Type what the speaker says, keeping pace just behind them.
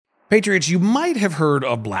Patriots, you might have heard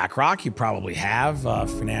of BlackRock. You probably have, a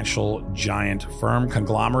financial giant firm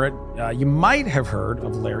conglomerate. You might have heard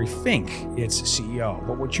of Larry Fink, its CEO.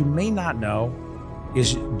 But what you may not know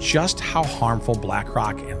is just how harmful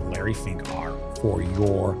BlackRock and Larry Fink are for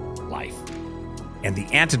your life. And the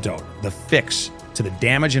antidote, the fix to the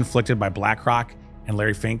damage inflicted by BlackRock and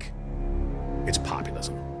Larry Fink, it's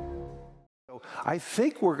populism. I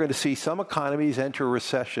think we're going to see some economies enter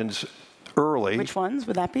recessions early. Which ones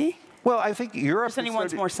would that be? Well, I think Europe. Just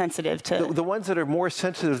anyone's more sensitive to the ones that are more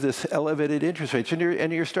sensitive to this elevated interest rates,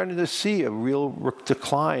 and you're starting to see a real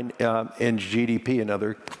decline in GDP and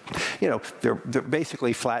other. They're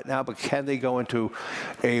basically flat now, but can they go into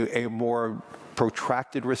a more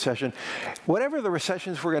protracted recession? Whatever the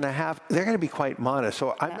recessions we're going to have, they're going to be quite modest.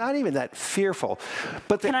 So I'm not even that fearful.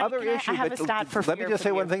 But the other issue. I have a stat for let me just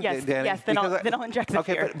say one thing, yes, Danny. Yes, then I'll inject the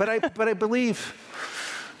fear. Okay, but I believe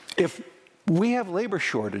if we have labor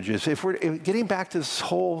shortages, if we're getting back to this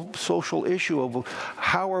whole social issue of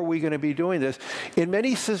how are we going to be doing this, in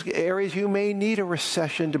many areas you may need a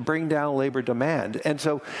recession to bring down labor demand. And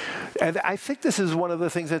I think this is one of the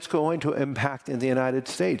things that's going to impact in the United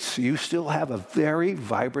States. You still have a very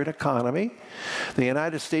vibrant economy. The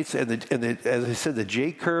United States, and as I said, the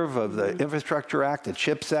J curve of the Infrastructure Act, the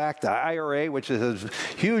CHIPS Act, the IRA, which has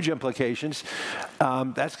huge implications,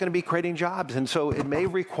 that's going to be creating jobs. And so it may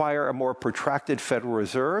require a more protracted Federal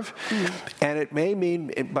Reserve, and it may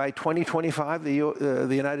mean by 2025 the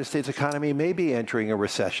United States economy may be entering a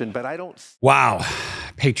recession, but I don't. Wow,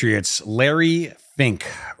 Patriots, Larry Fink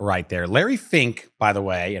right there. Larry Fink, by the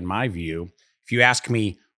way, in my view, if you ask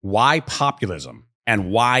me why populism and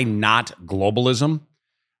why not globalism,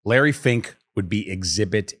 Larry Fink would be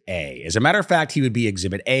Exhibit A. As a matter of fact, he would be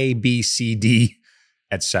Exhibit A, B, C, D,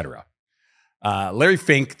 etc. Larry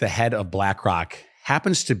Fink, the head of BlackRock,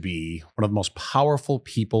 happens to be one of the most powerful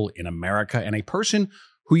people in America and a person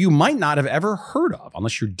who you might not have ever heard of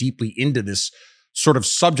unless you're deeply into this sort of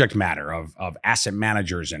subject matter of asset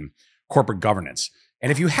managers and corporate governance.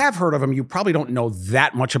 And if you have heard of him, you probably don't know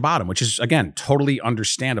that much about him, which is, again, totally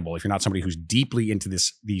understandable if you're not somebody who's deeply into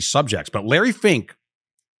these subjects. But Larry Fink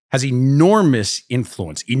has enormous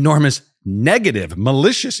influence, enormous negative,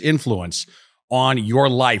 malicious influence on your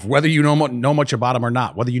life, whether you know much about him or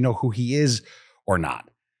not, whether you know who he is or not.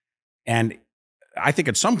 And I think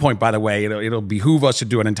at some point, by the way, it'll behoove us to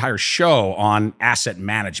do an entire show on asset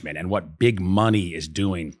management and what big money is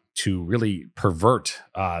doing to really pervert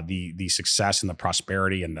the success and the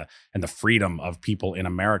prosperity and the freedom of people in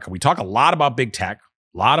America. We talk a lot about big tech,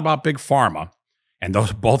 a lot about big pharma, and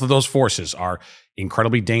both of those forces are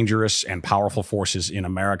incredibly dangerous and powerful forces in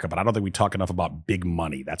America. But I don't think we talk enough about big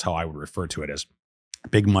money. That's how I would refer to it, as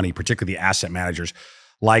big money, particularly the asset managers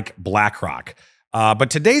like BlackRock. But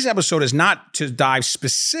today's episode is not to dive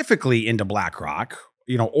specifically into BlackRock,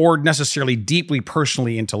 or necessarily deeply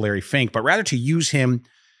personally into Larry Fink, but rather to use him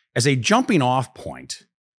as a jumping off point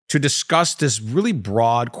to discuss this really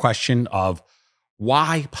broad question of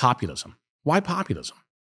why populism? Why populism?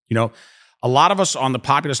 A lot of us on the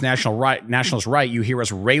populist nationalist right, you hear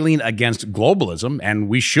us railing against globalism, and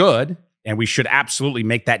we should absolutely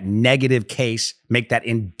make that negative case, make that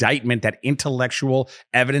indictment, that intellectual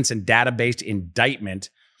evidence and data-based indictment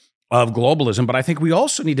of globalism. But I think we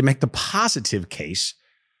also need to make the positive case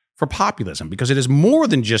for populism, because it is more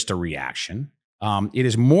than just a reaction. It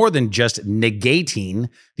is more than just negating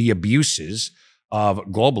the abuses of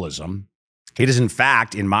globalism. It is, in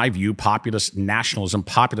fact, in my view, populist nationalism,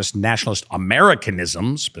 populist nationalist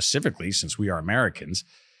Americanism, specifically, since we are Americans,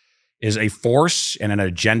 is a force and an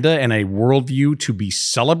agenda and a worldview to be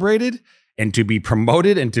celebrated and to be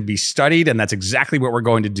promoted and to be studied. And that's exactly what we're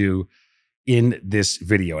going to do in this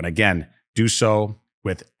video. And again, do so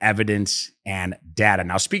with evidence and data.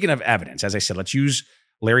 Now, speaking of evidence, as I said, let's use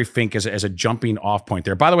Larry Fink as a jumping off point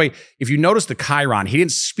there. By the way, if you notice the Chiron, he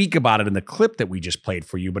didn't speak about it in the clip that we just played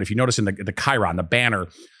for you, but if you notice in the Chiron, the banner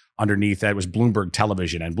underneath that was Bloomberg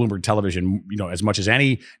Television. And Bloomberg Television, as much as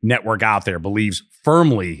any network out there, believes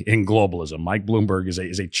firmly in globalism. Mike Bloomberg is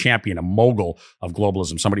a champion, a mogul of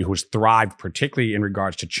globalism, somebody who has thrived, particularly in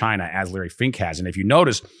regards to China, as Larry Fink has. And if you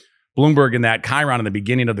notice, Bloomberg in that Chiron in the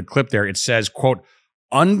beginning of the clip there, it says, quote,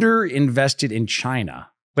 underinvested in China.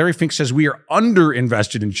 Larry Fink says we are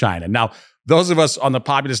underinvested in China. Now, those of us on the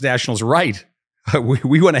populist nationalist right,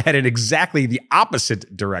 we went ahead in exactly the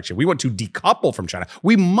opposite direction. We want to decouple from China.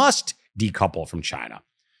 We must decouple from China.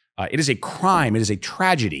 It is a crime. It is a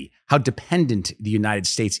tragedy how dependent the United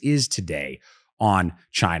States is today on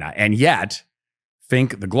China. And yet,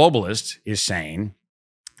 Fink, the globalist, is saying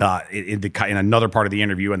in another part of the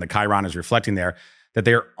interview, and the Chiron is reflecting there, that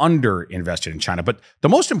they are underinvested in China. But the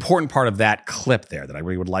most important part of that clip there that I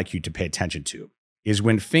really would like you to pay attention to is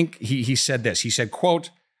when Fink, he said this. He said, quote,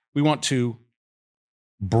 "We want to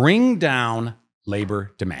bring down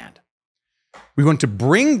labor demand." We want to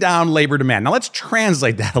bring down labor demand. Now let's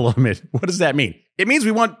translate that a little bit. What does that mean? It means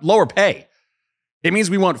we want lower pay. It means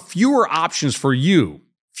we want fewer options for you,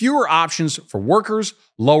 fewer options for workers,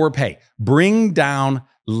 lower pay. Bring down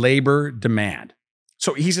labor demand.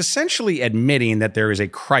 So he's essentially admitting that there is a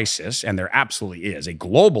crisis, and there absolutely is, a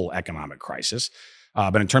global economic crisis.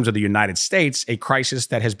 But in terms of the United States, a crisis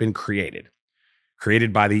that has been created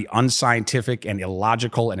by the unscientific and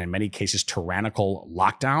illogical, and in many cases tyrannical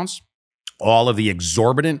lockdowns, all of the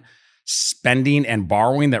exorbitant spending and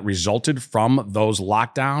borrowing that resulted from those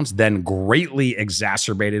lockdowns, then greatly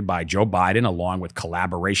exacerbated by Joe Biden, along with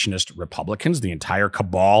collaborationist Republicans, the entire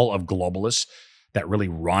cabal of globalists that really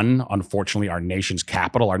run, unfortunately, our nation's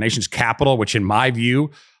capital. Our nation's capital, which in my view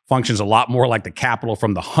functions a lot more like the capital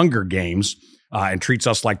from the Hunger Games, and treats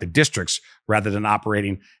us like the districts rather than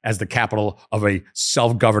operating as the capital of a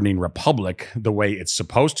self-governing republic the way it's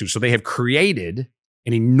supposed to. So they have created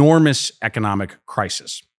an enormous economic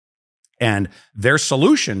crisis. And their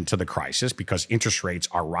solution to the crisis, because interest rates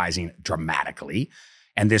are rising dramatically,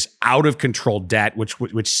 and this out-of-control debt,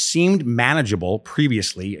 which seemed manageable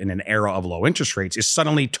previously in an era of low interest rates, is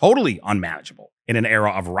suddenly totally unmanageable in an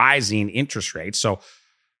era of rising interest rates. So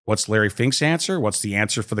what's Larry Fink's answer? What's the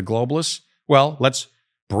answer for the globalists? Well, let's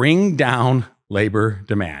bring down labor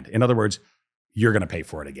demand. In other words, you're going to pay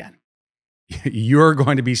for it again. You're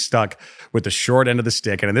going to be stuck with the short end of the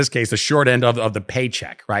stick, and in this case, the short end of the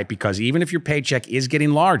paycheck, right? Because even if your paycheck is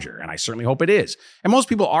getting larger, and I certainly hope it is, and most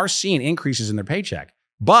people are seeing increases in their paycheck,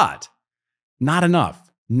 but not enough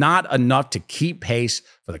to keep pace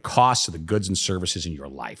for the costs of the goods and services in your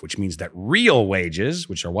life, which means that real wages,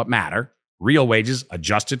 which are what matter, real wages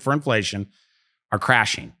adjusted for inflation, are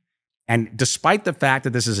crashing. And despite the fact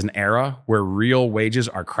that this is an era where real wages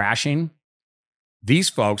are crashing, these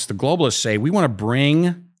folks, the globalists, say we want to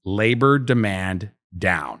bring labor demand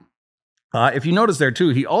down. If you notice there too,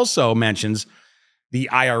 he also mentions the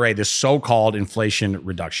IRA, this so-called Inflation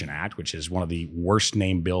Reduction Act, which is one of the worst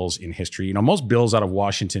named bills in history. You know, most bills out of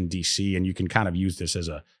Washington, D.C., and you can kind of use this as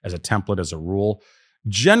a template, as a rule.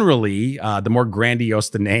 Generally, the more grandiose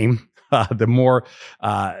the name, the more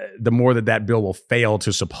that bill will fail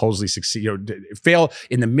to supposedly succeed, fail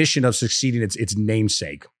in the mission of succeeding its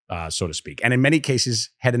namesake, so to speak. And in many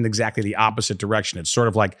cases, head in exactly the opposite direction. It's sort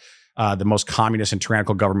of like the most communist and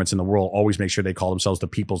tyrannical governments in the world always make sure they call themselves the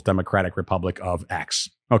People's Democratic Republic of X.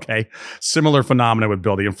 Okay? Similar phenomena with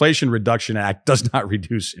Bill. The Inflation Reduction Act does not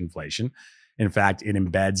reduce inflation. In fact, it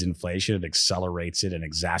embeds inflation, it accelerates it, and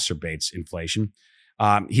exacerbates inflation.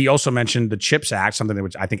 He also mentioned the CHIPS Act, something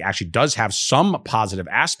which I think actually does have some positive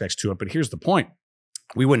aspects to it. But here's the point.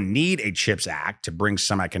 We wouldn't need a CHIPS Act to bring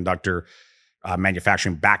semiconductor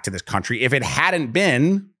manufacturing back to this country if it hadn't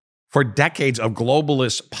been for decades of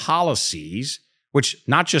globalist policies, which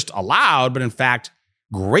not just allowed, but in fact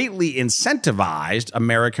greatly incentivized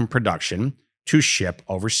American production to ship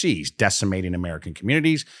overseas, decimating American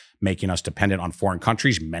communities, making us dependent on foreign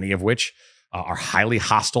countries, many of which are highly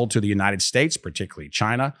hostile to the United States, particularly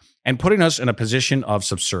China, and putting us in a position of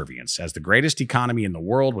subservience. As the greatest economy in the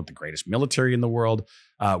world, with the greatest military in the world,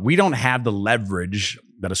 we don't have the leverage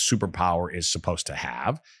that a superpower is supposed to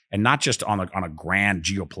have, and not just on a grand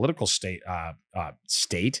geopolitical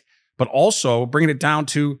state, but also bringing it down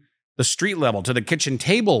to the street level, to the kitchen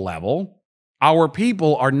table level. Our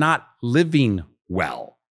people are not living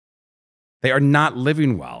well. They are not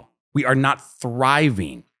living well. We are not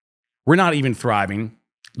thriving. We're not even thriving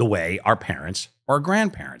the way our parents or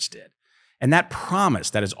grandparents did. And that promise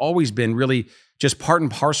that has always been really just part and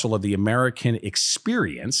parcel of the American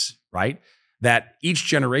experience, right? That each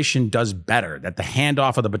generation does better, that the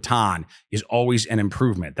handoff of the baton is always an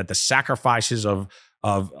improvement, that the sacrifices of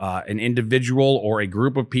an individual or a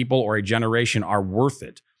group of people or a generation are worth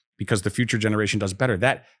it because the future generation does better.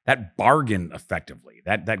 That bargain, effectively,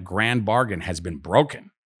 that grand bargain has been broken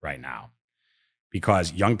right now,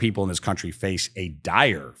 because young people in this country face a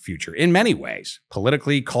dire future in many ways,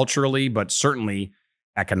 politically, culturally, but certainly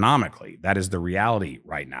economically. That is the reality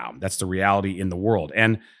right now. That's the reality in the world.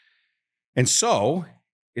 And so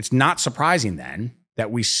it's not surprising then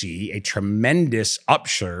that we see a tremendous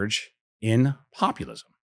upsurge in populism.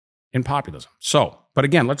 So, but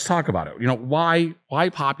again, let's talk about it. Why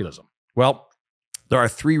populism? Well, there are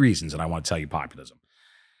three reasons that I want to tell you populism.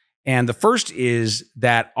 And the first is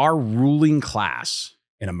that our ruling class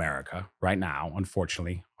in America right now,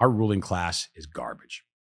 unfortunately, our ruling class is garbage.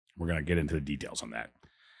 We're going to get into the details on that.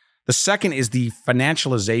 The second is the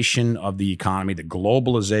financialization of the economy, the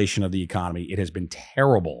globalization of the economy. It has been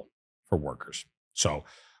terrible for workers. So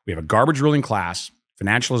we have a garbage ruling class.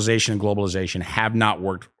 Financialization and globalization have not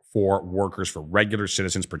worked for workers, for regular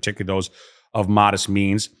citizens, particularly those of modest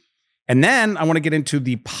means. And then I want to get into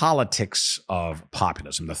the politics of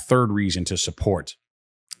populism, the third reason to support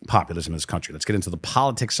populism in this country. Let's get into the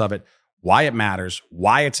politics of it, why it matters,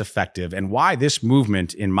 why it's effective, and why this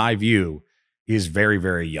movement, in my view, is very,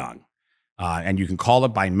 very young. And you can call it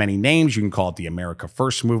by many names. You can call it the America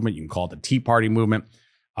First movement. You can call it the Tea Party movement.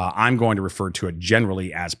 I'm going to refer to it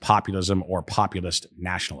generally as populism or populist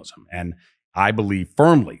nationalism. And I believe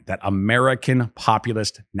firmly that American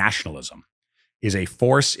populist nationalism is a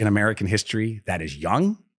force in American history that is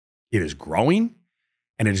young, it is growing,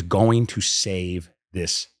 and it is going to save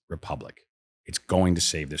this republic. It's going to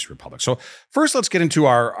save this republic. So first, let's get into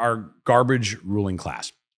our garbage ruling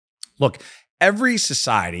class. Look, every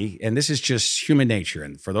society, and this is just human nature,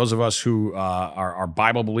 and for those of us who are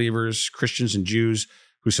Bible believers, Christians and Jews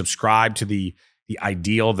who subscribe to the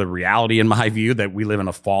ideal, the reality, in my view, that we live in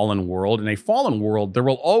a fallen world. In a fallen world, there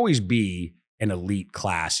will always be an elite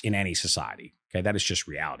class in any society. Okay, that is just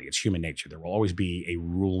reality. It's human nature. There will always be a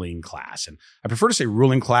ruling class. And I prefer to say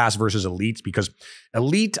ruling class versus elite because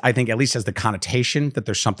elite, I think, at least has the connotation that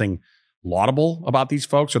there's something laudable about these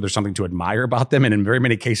folks or there's something to admire about them. And in very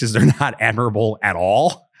many cases, they're not admirable at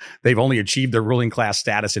all. They've only achieved their ruling class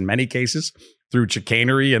status in many cases through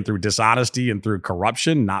chicanery and through dishonesty and through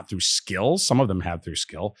corruption, not through skill. Some of them have through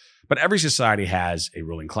skill, but every society has a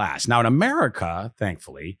ruling class. Now in America,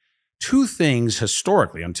 thankfully, two things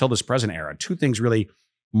historically, until this present era, two things really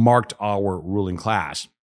marked our ruling class.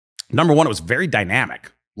 Number one, it was very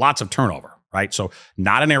dynamic, lots of turnover, right? So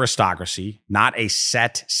not an aristocracy, not a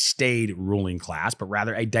set, staid ruling class, but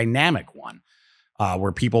rather a dynamic one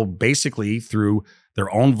where people basically through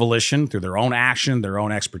their own volition, through their own action, their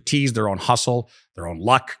own expertise, their own hustle, their own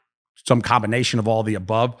luck, some combination of all the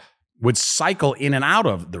above, would cycle in and out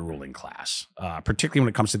of the ruling class, particularly when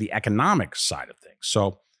it comes to the economic side of things.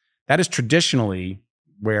 So that is traditionally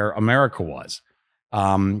where America was,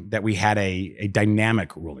 that we had a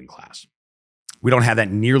dynamic ruling class. We don't have that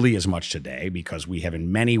nearly as much today because we have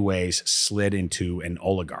in many ways slid into an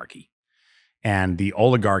oligarchy. And the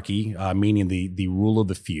oligarchy, meaning the rule of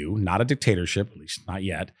the few, not a dictatorship, at least not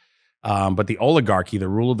yet, but the oligarchy, the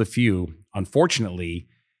rule of the few, unfortunately,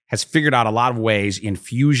 has figured out a lot of ways in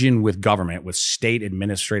fusion with government, with state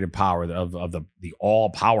administrative power of the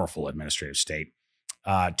all-powerful administrative state,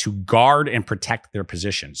 to guard and protect their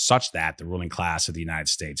position such that the ruling class of the United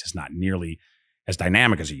States is not nearly as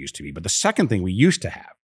dynamic as it used to be. But the second thing we used to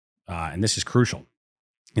have, and this is crucial,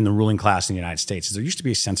 in the ruling class in the United States, is there used to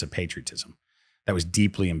be a sense of patriotism that was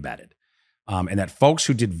deeply embedded. And that folks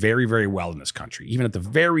who did very, very well in this country, even at the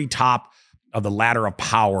very top of the ladder of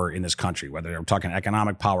power in this country, whether they're talking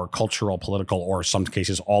economic power, cultural, political, or in some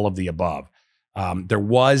cases, all of the above, there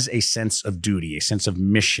was a sense of duty, a sense of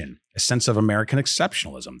mission, a sense of American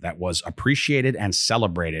exceptionalism that was appreciated and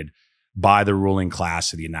celebrated by the ruling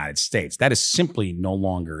class of the United States. That is simply no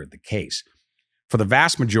longer the case. For the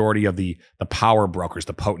vast majority of the power brokers,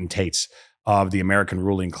 the potentates of the American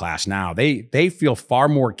ruling class now, they feel far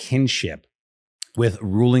more kinship with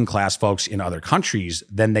ruling class folks in other countries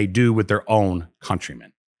than they do with their own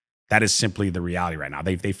countrymen. That is simply the reality right now.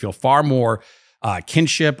 They feel far more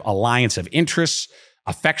kinship, alliance of interests,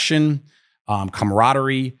 affection,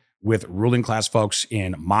 camaraderie with ruling class folks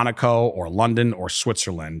in Monaco or London or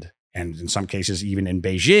Switzerland, and in some cases even in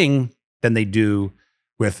Beijing, than they do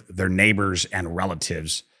with their neighbors and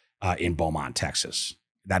relatives in Beaumont, Texas.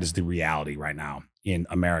 That is the reality right now in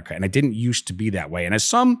America. And it didn't used to be that way. And as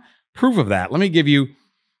some proof of that, let me give you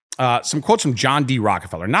some quotes from John D.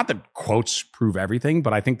 Rockefeller. Not that quotes prove everything,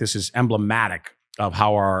 but I think this is emblematic of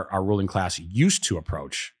how our ruling class used to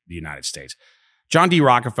approach the United States. John D.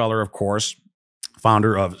 Rockefeller, of course,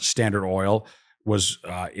 founder of Standard Oil, was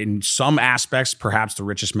in some aspects perhaps the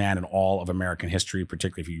richest man in all of American history,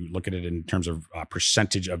 particularly if you look at it in terms of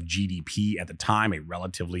percentage of GDP at the time, a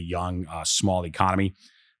relatively young, small economy,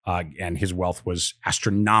 and his wealth was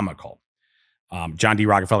astronomical. John D.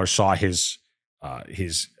 Rockefeller saw his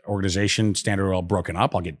organization, Standard Oil, broken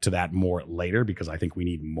up. I'll get to that more later because I think we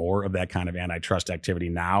need more of that kind of antitrust activity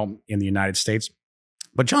now in the United States.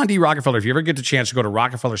 But John D. Rockefeller, if you ever get the chance to go to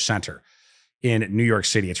Rockefeller Center in New York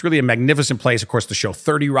City, it's really a magnificent place. Of course, the show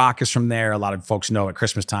 30 Rock is from there. A lot of folks know at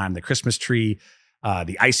Christmas time, the Christmas tree,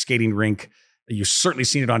 the ice skating rink. You've certainly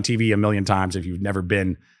seen it on TV a million times if you've never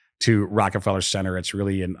been to Rockefeller Center. It's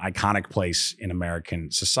really an iconic place in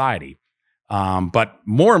American society. But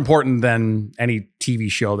more important than any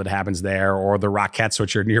TV show that happens there, or the Rockettes,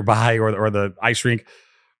 which are nearby, or the ice rink,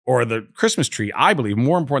 or the Christmas tree, I believe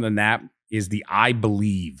more important than that is the I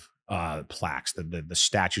believe plaques, the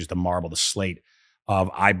statues, the marble, the slate of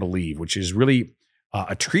I believe, which is really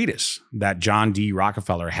a treatise that John D.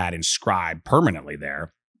 Rockefeller had inscribed permanently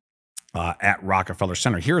there at Rockefeller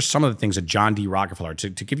Center. Here are some of the things that John D. Rockefeller, to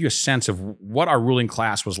give you a sense of what our ruling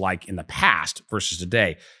class was like in the past versus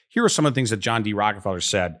today. Here are some of the things that John D. Rockefeller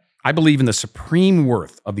said. I believe in the supreme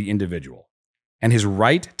worth of the individual and his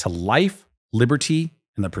right to life, liberty,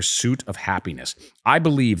 and the pursuit of happiness. I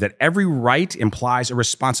believe that every right implies a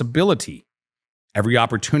responsibility, every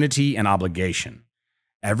opportunity an obligation,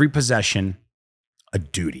 every possession a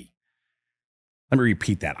duty. Let me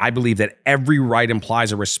repeat that. I believe that every right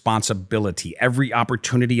implies a responsibility, every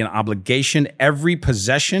opportunity an obligation, every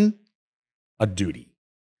possession a duty.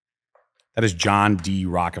 That is John D.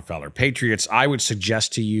 Rockefeller. Patriots, I would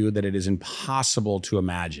suggest to you that it is impossible to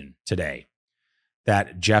imagine today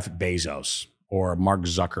that Jeff Bezos or Mark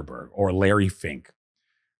Zuckerberg or Larry Fink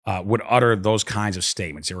would utter those kinds of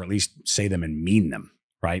statements, or at least say them and mean them,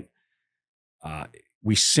 right?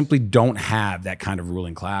 We simply don't have that kind of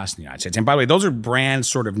ruling class in the United States. And by the way, those are brand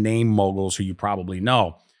sort of name moguls who you probably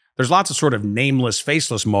know. There's lots of sort of nameless,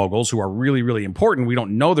 faceless moguls who are really, really important. We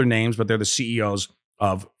don't know their names, but they're the CEOs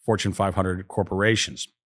of Fortune 500 corporations.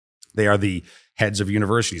 They are the heads of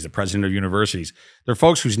universities, the president of universities. They're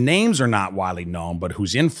folks whose names are not widely known, but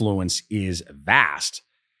whose influence is vast.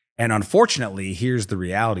 And unfortunately, here's the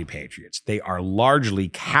reality, Patriots. They are largely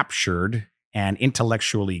captured and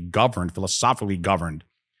intellectually governed, philosophically governed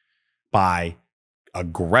by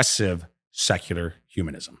aggressive secular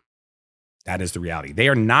humanism. That is the reality. They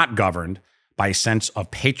are not governed by a sense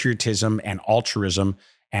of patriotism and altruism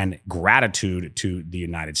and gratitude to the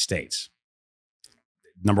United States.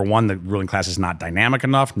 Number one, the ruling class is not dynamic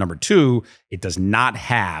enough. Number two, it does not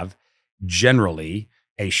have generally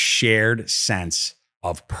a shared sense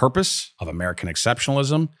of purpose, of American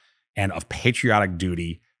exceptionalism, and of patriotic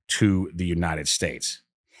duty to the United States.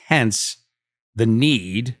 Hence, the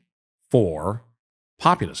need for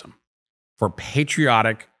populism, for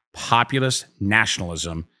patriotic, populist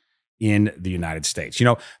nationalism in the United States. You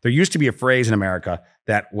know, there used to be a phrase in America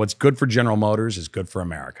that what's good for General Motors is good for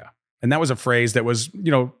America. And that was a phrase that was,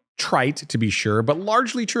 trite to be sure, but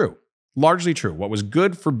largely true. Largely true. What was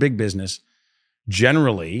good for big business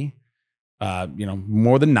generally,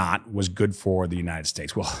 more than not, was good for the United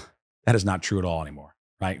States. Well, that is not true at all anymore.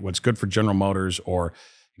 Right? What's good for General Motors, or,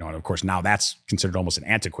 and of course, now that's considered almost an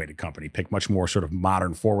antiquated company. Pick much more sort of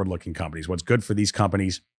modern, forward-looking companies. What's good for these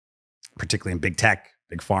companies, particularly in big tech,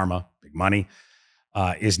 big pharma, big money,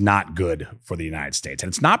 is not good for the United States.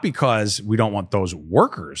 And it's not because we don't want those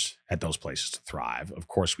workers at those places to thrive. Of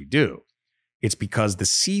course we do. It's because the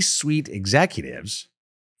C-suite executives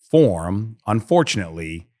form,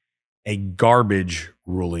 unfortunately, a garbage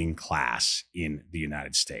ruling class in the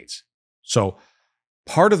United States. So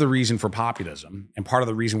part of the reason for populism, and part of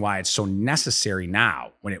the reason why it's so necessary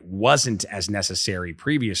now, when it wasn't as necessary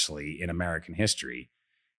previously in American history,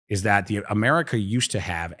 is that America used to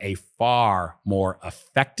have a far more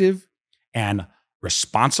effective and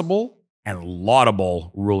responsible and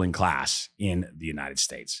laudable ruling class in the United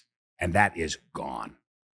States. And that is gone.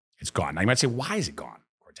 It's gone. Now you might say, why is it gone,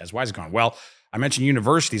 Cortez? Why is it gone? Well, I mentioned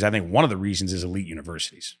universities. I think one of the reasons is elite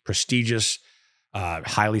universities. Prestigious,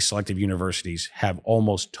 highly selective universities have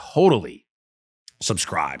almost totally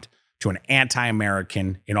subscribed to an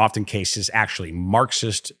anti-American, in often cases, actually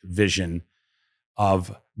Marxist vision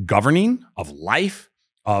of governing, of life,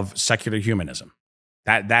 of secular humanism.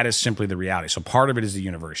 That is simply the reality. So part of it is the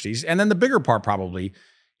universities. And then the bigger part probably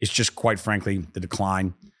is just, quite frankly, the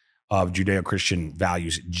decline of Judeo-Christian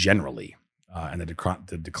values generally, and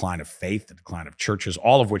the decline of faith, the decline of churches,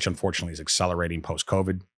 all of which, unfortunately, is accelerating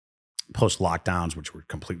post-COVID, post-lockdowns, which were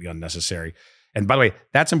completely unnecessary. And by the way,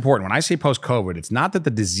 that's important. When I say post-COVID, it's not that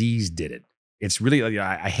the disease did it. It's really,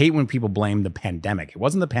 I hate when people blame the pandemic. It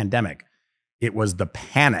wasn't the pandemic. It was the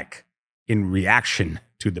panic in reaction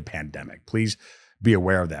to the pandemic. Please be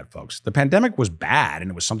aware of that, folks. The pandemic was bad,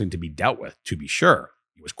 and it was something to be dealt with, to be sure.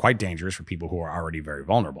 It was quite dangerous for people who are already very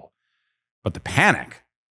vulnerable. But the panic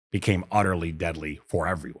became utterly deadly for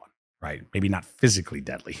everyone, right? Maybe not physically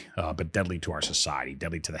deadly, but deadly to our society,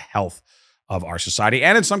 deadly to the health of our society,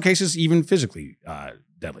 and in some cases, even physically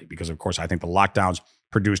deadly. Because, of course, I think the lockdowns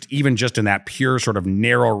produced, even just in that pure sort of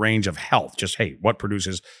narrow range of health, just, hey, what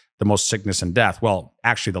produces the most sickness and death? Well,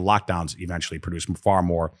 actually, the lockdowns eventually produce far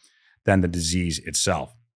more than the disease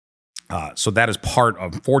itself. So that is part,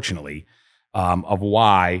 unfortunately, of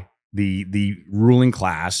why the ruling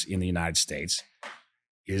class in the United States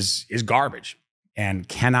is garbage and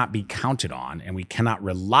cannot be counted on, and we cannot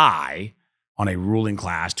rely on a ruling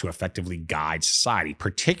class to effectively guide society,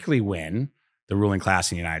 particularly when the ruling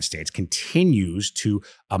class in the United States continues to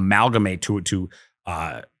amalgamate to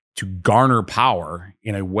garner power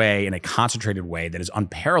in a concentrated way that is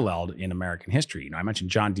unparalleled in American history. I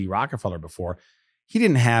mentioned John D. Rockefeller before. He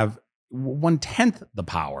didn't have 1/10 the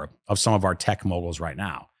power of some of our tech moguls right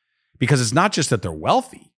now, because it's not just that they're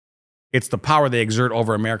wealthy. It's the power they exert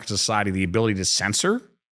over American society, the ability to censor,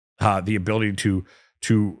 the ability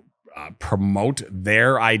to promote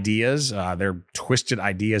their ideas, their twisted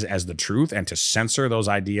ideas as the truth, and to censor those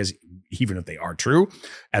ideas, even if they are true,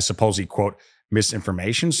 as supposedly, quote,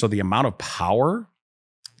 misinformation. So the amount of power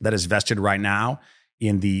that is vested right now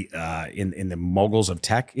in the moguls of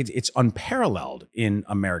tech, it's unparalleled in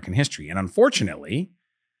American history. And unfortunately,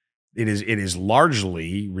 it is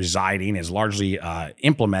largely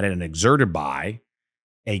implemented and exerted by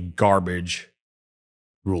a garbage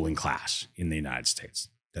ruling class in the United States.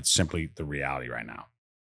 That's simply the reality right now.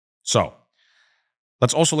 So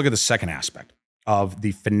let's also look at the second aspect of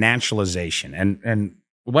the financialization and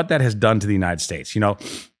what that has done to the United States.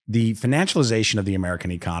 The financialization of the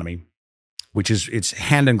American economy, which is it's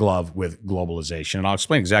hand in glove with globalization, and I'll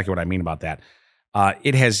explain exactly what I mean about that.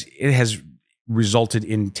 It has resulted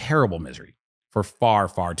in terrible misery for far,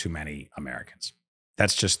 far too many Americans.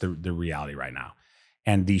 That's just the reality right now.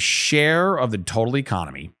 And the share of the total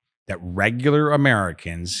economy that regular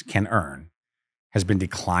Americans can earn has been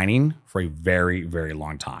declining for a very, very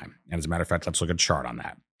long time. And as a matter of fact, let's look at a chart on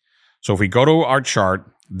that. So if we go to our chart,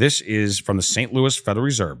 this is from the St. Louis Federal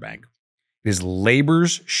Reserve Bank. It is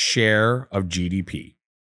labor's share of GDP.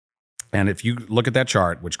 And if you look at that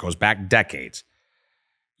chart, which goes back decades,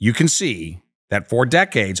 you can see that for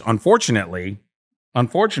decades, unfortunately,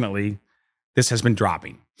 this has been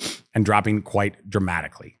dropping and dropping quite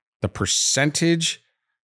dramatically. The percentage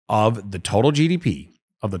of the total GDP,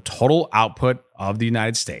 of the total output of the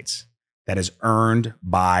United States that is earned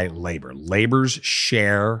by labor's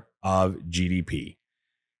share of GDP.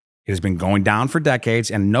 It has been going down for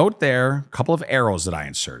decades. And note there, a couple of arrows that I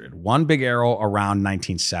inserted. One big arrow around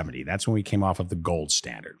 1970. That's when we came off of the gold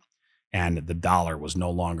standard. And the dollar was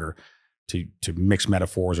no longer, to mix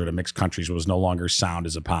metaphors or to mix countries, was no longer sound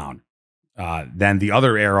as a pound. Then the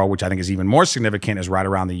other arrow, which I think is even more significant, is right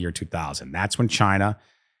around the year 2000. That's when China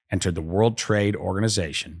entered the World Trade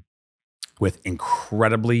Organization with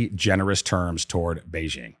incredibly generous terms toward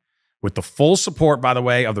Beijing, with the full support, by the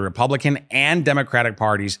way, of the Republican and Democratic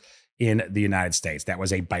parties in the United States. That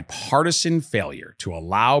was a bipartisan failure to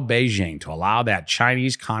allow Beijing, to allow that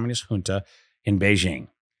Chinese communist junta in Beijing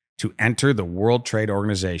to enter the World Trade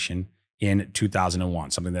Organization in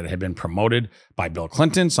 2001, something that had been promoted by Bill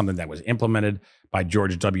Clinton, something that was implemented by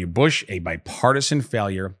George W. Bush, a bipartisan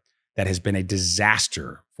failure that has been a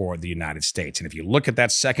disaster for the United States. And if you look at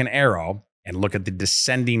that second arrow and look at the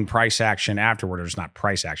descending price action afterward, or it's not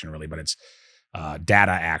price action really, but it's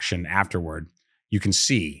data action afterward, you can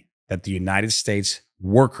see that the United States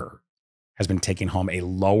worker has been taking home a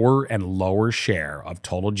lower and lower share of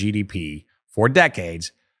total GDP for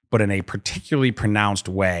decades, but in a particularly pronounced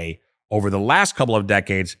way over the last couple of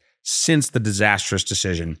decades since the disastrous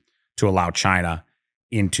decision to allow China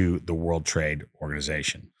into the World Trade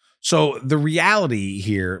Organization. So the reality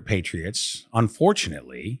here, patriots,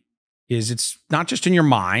 unfortunately, is it's not just in your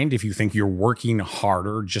mind if you think you're working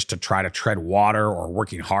harder just to try to tread water or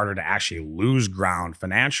working harder to actually lose ground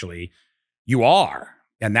financially. You are.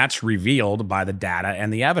 And that's revealed by the data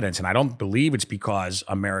and the evidence. And I don't believe it's because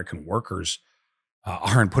American workers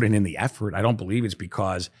aren't putting in the effort. I don't believe it's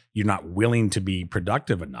because you're not willing to be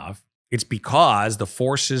productive enough. It's because the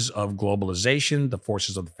forces of globalization, the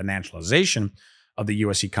forces of the financialization of the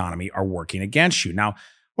U.S. economy are working against you. Now,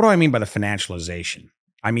 what do I mean by the financialization?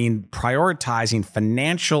 I mean prioritizing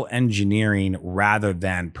financial engineering rather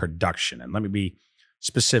than production. And let me be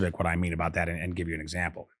specific what I mean about that and give you an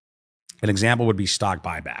example. An example would be stock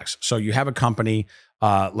buybacks. So you have a company,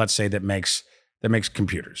 let's say, that makes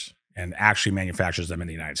computers and actually manufactures them in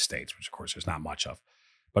the United States, which of course there's not much of,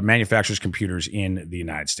 but manufactures computers in the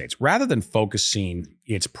United States. Rather than focusing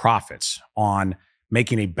its profits on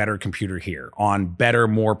making a better computer here, on better,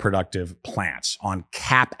 more productive plants, on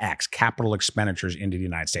CapEx, capital expenditures into the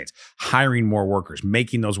United States, hiring more workers,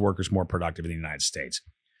 making those workers more productive in the United States.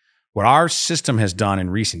 What our system has done in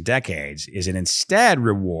recent decades is it instead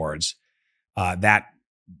rewards that,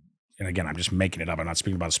 and again, I'm just making it up, I'm not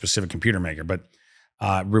speaking about a specific computer maker, but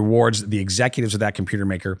rewards the executives of that computer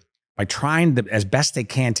maker by trying as best they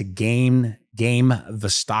can to game game the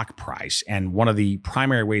stock price. And one of the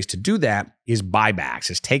primary ways to do that is buybacks,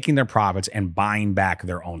 is taking their profits and buying back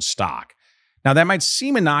their own stock. Now, that might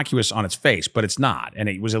seem innocuous on its face, but it's not. And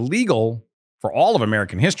it was illegal for all of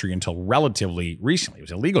American history until relatively recently. It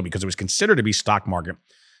was illegal because it was considered to be stock market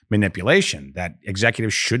manipulation, that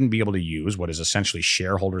executives shouldn't be able to use what is essentially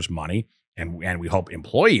shareholders' money and we hope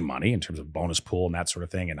employee money in terms of bonus pool and that sort of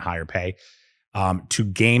thing and higher pay to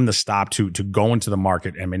game the stock, to go into the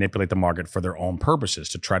market and manipulate the market for their own purposes,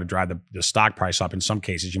 to try to drive the stock price up, in some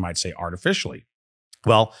cases, you might say artificially.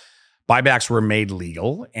 Well, buybacks were made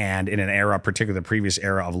legal, and in an era, particularly the previous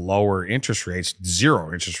era of lower interest rates,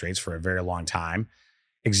 zero interest rates for a very long time,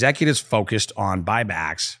 executives focused on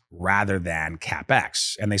buybacks rather than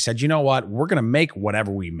CapEx. And they said, you know what, we're going to make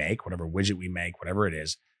whatever we make, whatever widget we make, whatever it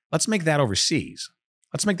is, let's make that overseas.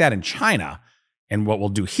 Let's make that in China. And what we'll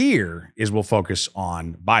do here is we'll focus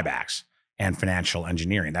on buybacks and financial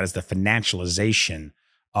engineering. That is the financialization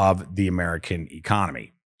of the American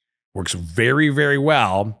economy. Works very, very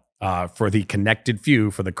well for the connected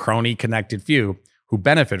few, for the crony connected few who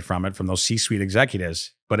benefit from it, from those C-suite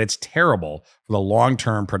executives. But it's terrible for the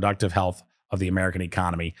long-term productive health of the American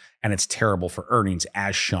economy, and it's terrible for earnings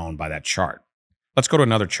as shown by that chart. Let's go to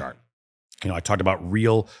another chart. I talked about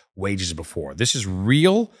real wages before. This is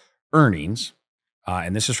real earnings,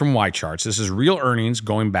 and this is from Y charts. This is real earnings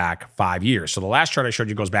going back 5 years. So the last chart I showed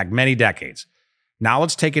you goes back many decades. Now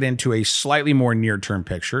let's take it into a slightly more near-term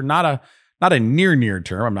picture, not a near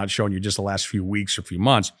term. I'm not showing you just the last few weeks or few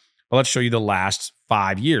months, but let's show you the last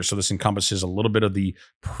 5 years. So this encompasses a little bit of the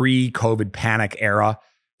pre-COVID panic era,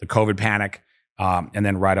 the COVID panic, and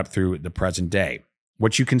then right up through the present day.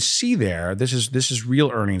 What you can see there, this is real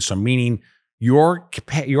earnings, so meaning your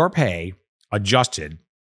pay adjusted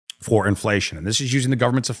for inflation. And this is using the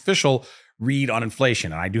government's official read on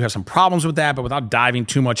inflation. And I do have some problems with that, but without diving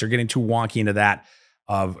too much or getting too wonky into that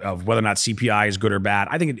of whether or not CPI is good or bad,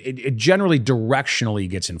 I think it generally directionally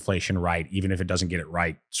gets inflation right, even if it doesn't get it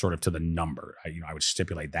right sort of to the number. I would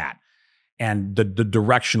stipulate that. And the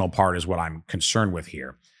directional part is what I'm concerned with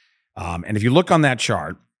here. And if you look on that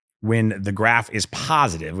chart, when the graph is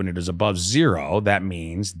positive, when it is above zero, that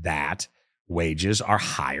means that wages are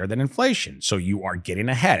higher than inflation. So you are getting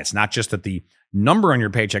ahead. It's not just that the number on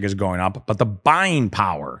your paycheck is going up, but the buying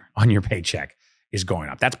power on your paycheck is going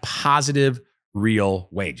up. That's positive real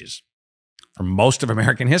wages. For most of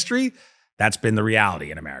American history, that's been the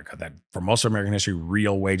reality in America, that for most of American history,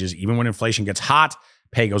 real wages, even when inflation gets hot,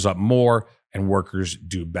 pay goes up more and workers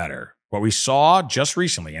do better. What we saw just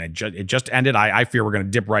recently, and it just ended, I fear we're going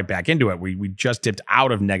to dip right back into it. We just dipped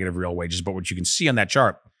out of negative real wages, but what you can see on that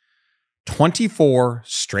chart, 24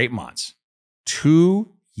 straight months,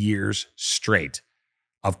 2 years straight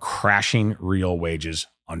of crashing real wages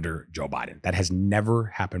under Joe Biden. That has never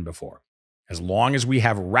happened before. As long as we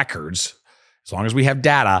have records, as long as we have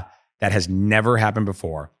data, that has never happened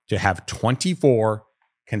before, to have 24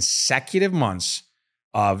 consecutive months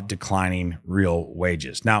of declining real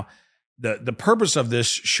wages. Now, the purpose of this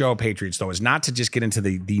show, Patriots, though, is not to just get into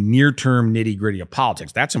the near-term nitty-gritty of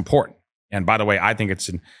politics. That's important. And by the way, I think it's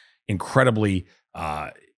an incredibly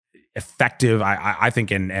effective, I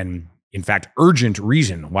think, and in fact, urgent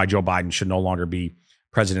reason why Joe Biden should no longer be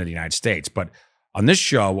president of the United States. But on this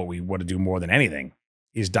show, what we want to do more than anything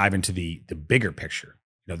is dive into the bigger picture,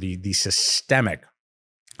 the systemic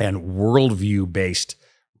and worldview-based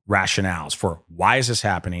rationales for why is this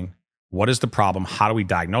happening? What is the problem? How do we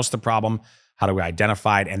diagnose the problem? How do we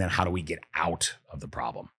identify it? And then how do we get out of the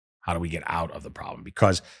problem? How do we get out of the problem?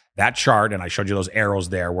 Because that chart, and I showed you those arrows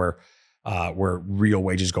there where real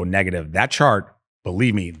wages go negative, that chart,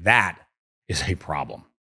 believe me, that is a problem,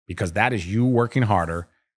 because that is you working harder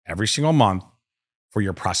every single month for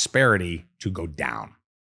your prosperity to go down,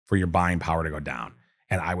 for your buying power to go down.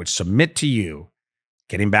 And I would submit to you,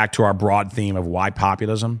 getting back to our broad theme of why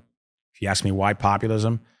populism, if you ask me why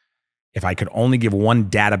populism, if I could only give one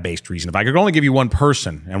data-based reason, if I could only give you one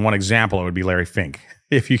person and one example, it would be Larry Fink.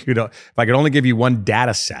 If I could only give you one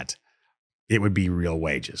data set, it would be real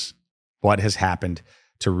wages. What has happened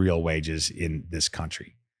to real wages in this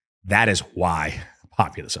country? That is why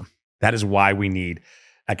populism. That is why we need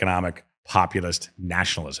economic populist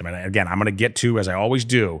nationalism. And again, I'm going to get to, as I always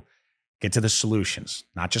do, get to the solutions,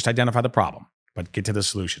 not just identify the problem, but get to the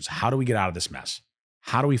solutions. How do we get out of this mess?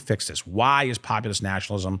 How do we fix this? Why is populist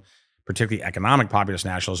nationalism, particularly economic populist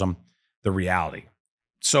nationalism, the reality?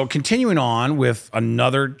 So continuing on with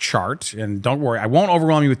another chart, and don't worry, I won't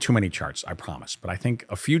overwhelm you with too many charts, I promise. But I think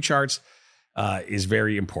a few charts is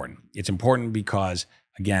very important. It's important because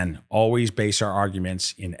Again, always base our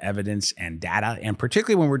arguments in evidence and data, and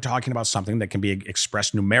particularly when we're talking about something that can be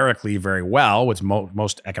expressed numerically very well, which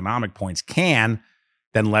most economic points can,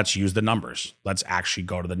 then let's use the numbers. Let's actually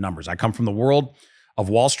go to the numbers. I come from the world of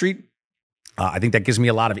Wall Street. I think that gives me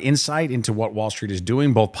a lot of insight into what Wall Street is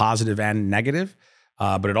doing, both positive and negative.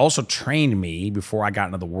 But it also trained me, before I got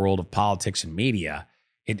into the world of politics and media,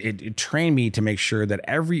 it trained me to make sure that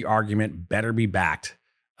every argument better be backed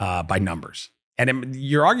by numbers. And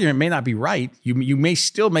your argument may not be right. You may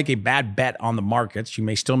still make a bad bet on the markets. You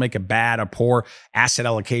may still make a poor asset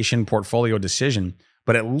allocation portfolio decision,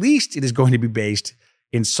 but at least it is going to be based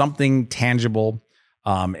in something tangible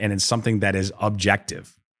and in something that is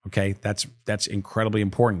objective. Okay, that's incredibly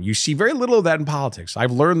important. You see very little of that in politics.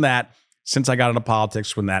 I've learned that since I got into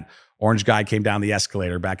politics, when that orange guy came down the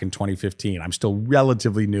escalator back in 2015. I'm still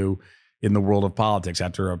relatively new in the world of politics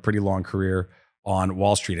after a pretty long career on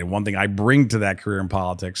Wall Street. And one thing I bring to that career in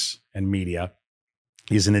politics and media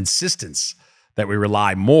is an insistence that we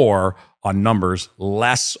rely more on numbers,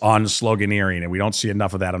 less on sloganeering. And we don't see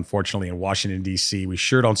enough of that, unfortunately, in Washington, D.C. We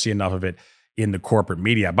sure don't see enough of it in the corporate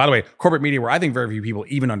media. By the way, corporate media, where I think very few people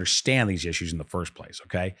even understand these issues in the first place,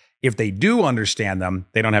 okay? If they do understand them,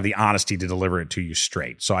 they don't have the honesty to deliver it to you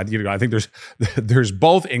straight. So I think there's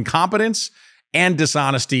both incompetence and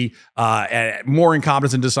dishonesty, more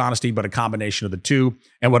incompetence and dishonesty, but a combination of the two.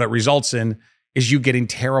 And what it results in is you getting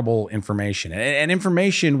terrible information, and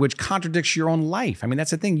information which contradicts your own life. I mean,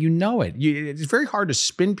 that's the thing. You know it. It's very hard to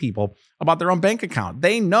spin people about their own bank account.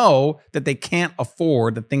 They know that they can't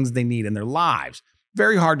afford the things they need in their lives.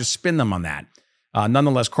 Very hard to spin them on that.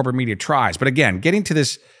 Nonetheless, corporate media tries. But again, getting to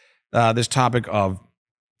this topic of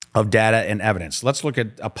data and evidence, let's look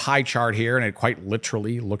at a pie chart here, and it quite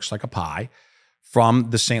literally looks like a pie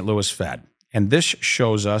from the St. Louis Fed. And this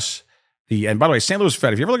shows us and by the way, St. Louis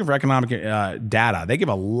Fed, if you're ever looking for economic data, they give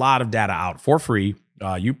a lot of data out for free.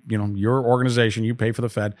 Your organization, you pay for the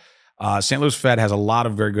Fed. St. Louis Fed has a lot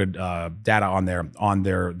of very good data on their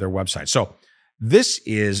website. So this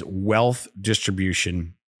is wealth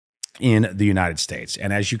distribution in the United States.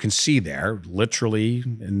 And as you can see there, literally,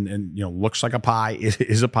 and looks like a pie, it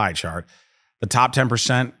is a pie chart. The top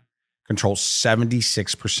 10% controls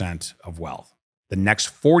 76% of wealth. The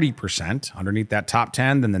next 40% underneath that top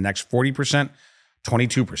 10, then the next 40%,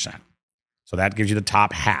 22%. So that gives you the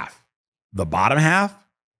top half. The bottom half,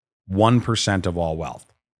 1% of all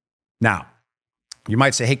wealth. Now, you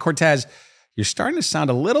might say, hey, Cortez, you're starting to sound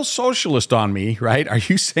a little socialist on me, right? Are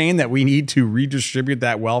you saying that we need to redistribute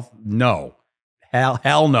that wealth? No.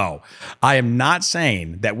 Hell no. I am not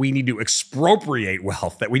saying that we need to expropriate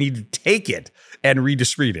wealth, that we need to take it and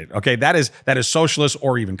redistribute it. Okay, that is socialist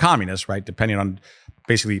or even communist, right? Depending on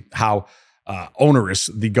basically how onerous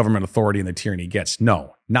the government authority and the tyranny gets.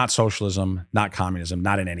 No, not socialism, not communism,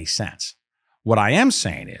 not in any sense. What I am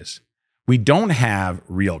saying is we don't have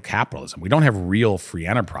real capitalism. We don't have real free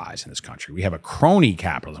enterprise in this country. We have a crony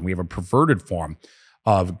capitalism. We have a perverted form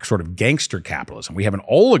of sort of gangster capitalism. We have an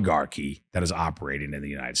oligarchy that is operating in the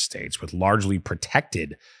United States with largely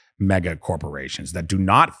protected mega corporations that do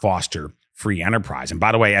not foster free enterprise. And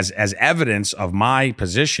by the way, as evidence of my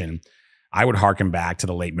position, I would harken back to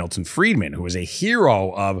the late Milton Friedman, who was a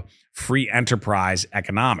hero of free enterprise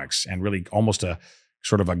economics and really almost a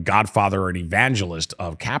sort of a godfather or an evangelist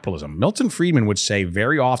of capitalism. Milton Friedman would say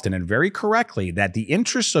very often and very correctly that the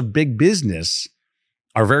interests of big business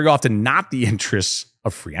are very often not the interests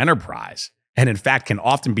of free enterprise, and in fact can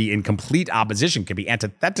often be in complete opposition, can be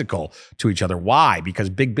antithetical to each other. Why? Because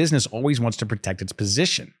big business always wants to protect its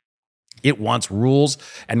position. It wants rules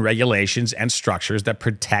and regulations and structures that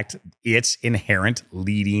protect its inherent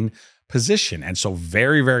leading position. And so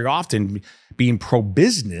very, very often being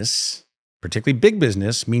pro-business, particularly big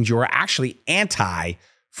business, means you are actually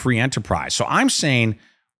anti-free enterprise. So I'm saying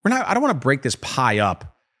I don't want to break this pie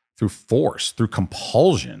up through force, through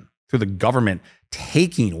compulsion, through the government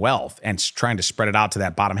taking wealth and trying to spread it out to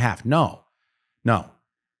that bottom half. No.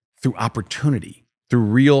 Through opportunity, through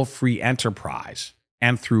real free enterprise,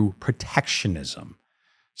 and through protectionism,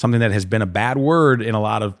 something that has been a bad word in a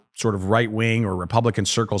lot of sort of right-wing or Republican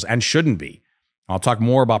circles and shouldn't be. I'll talk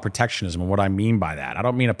more about protectionism and what I mean by that. I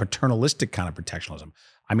don't mean a paternalistic kind of protectionism.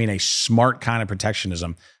 I mean a smart kind of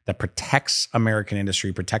protectionism that protects American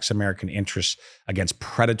industry, protects American interests against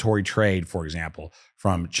predatory trade, for example,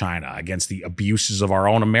 from China, against the abuses of our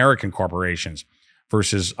own American corporations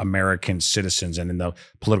versus American citizens. And in the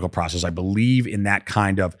political process, I believe in that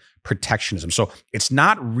kind of protectionism. So it's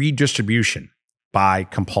not redistribution by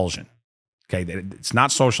compulsion. Okay, it's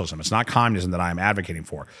not socialism. It's not communism that I am advocating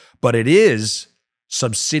for, but it is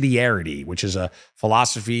subsidiarity, which is a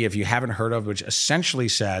philosophy, if you haven't heard of, which essentially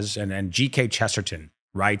says, and G.K. Chesterton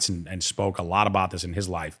writes and spoke a lot about this in his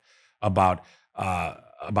life, about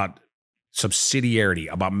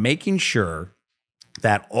subsidiarity, about making sure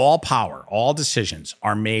that all power, all decisions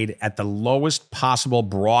are made at the lowest possible,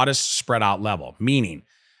 broadest spread out level, meaning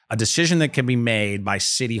a decision that can be made by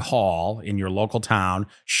City Hall in your local town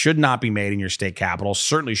should not be made in your state capital,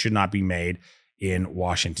 certainly should not be made in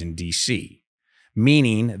Washington, D.C.,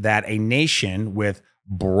 meaning that a nation with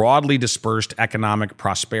broadly dispersed economic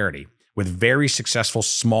prosperity, with very successful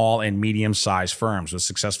small and medium-sized firms, with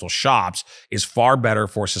successful shops, is far better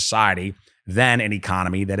for society than an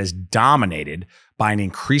economy that is dominated by an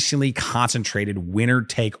increasingly concentrated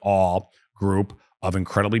winner-take-all group of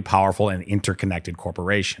incredibly powerful and interconnected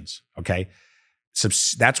corporations, okay?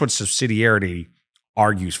 That's what subsidiarity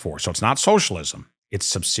argues for. So it's not socialism,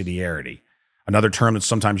 it's subsidiarity. Another term that's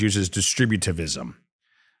sometimes used is distributivism.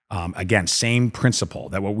 Again, same principle,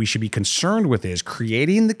 that what we should be concerned with is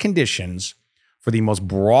creating the conditions for the most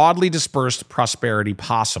broadly dispersed prosperity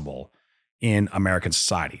possible in American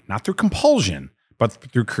society, not through compulsion, but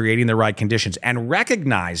through creating the right conditions and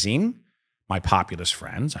recognizing, my populist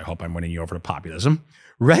friends, I hope I'm winning you over to populism,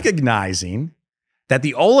 recognizing that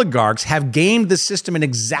the oligarchs have gamed the system in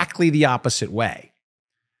exactly the opposite way,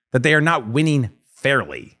 that they are not winning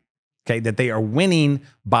fairly. Okay, that they are winning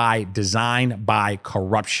by design, by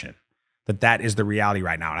corruption, that is the reality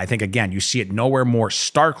right now. And I think, again, you see it nowhere more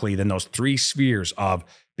starkly than those three spheres of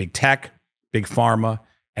big tech, big pharma,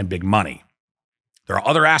 and big money. There are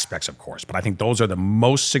other aspects, of course, but I think those are the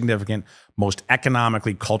most significant, most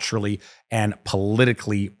economically, culturally, and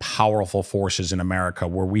politically powerful forces in America,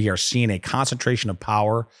 where we are seeing a concentration of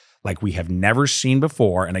power like we have never seen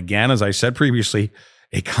before. And again, as I said previously,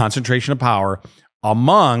 a concentration of power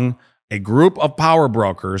among a group of power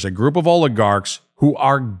brokers, a group of oligarchs who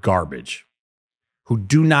are garbage, who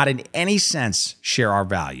do not in any sense share our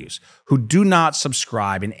values, who do not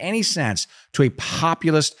subscribe in any sense to a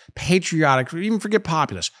populist, patriotic, even forget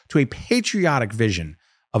populist, to a patriotic vision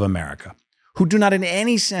of America, who do not in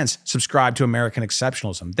any sense subscribe to American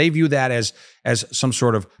exceptionalism. They view that as some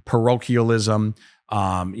sort of parochialism,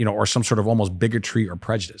 or some sort of almost bigotry or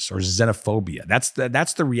prejudice or xenophobia.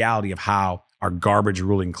 That's the reality of how our garbage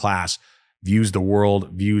ruling class views the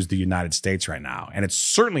world, views the United States right now. And it's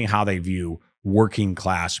certainly how they view working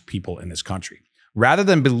class people in this country. Rather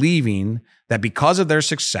than believing that because of their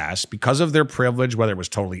success, because of their privilege, whether it was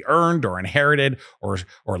totally earned or inherited or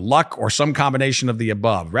luck or some combination of the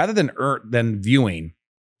above, rather than viewing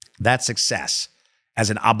that success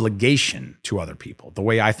as an obligation to other people, the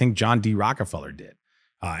way I think John D. Rockefeller did,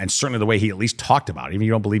 and certainly the way he at least talked about it, even if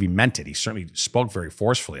you don't believe he meant it, he certainly spoke very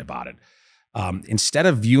forcefully about it. Instead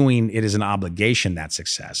of viewing it as an obligation, that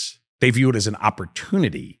success, they view it as an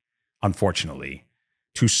opportunity, unfortunately,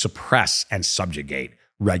 to suppress and subjugate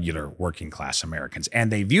regular working class Americans.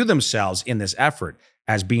 And they view themselves in this effort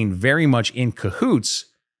as being very much in cahoots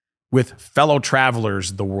with fellow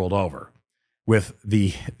travelers the world over, with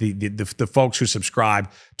the folks who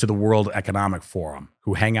subscribe to the World Economic Forum,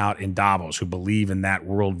 who hang out in Davos, who believe in that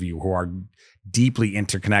worldview, who are deeply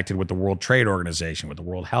interconnected with the World Trade Organization, with the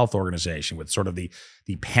World Health Organization, with sort of the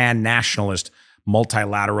pan-nationalist,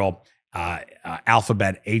 multilateral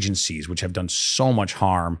alphabet agencies, which have done so much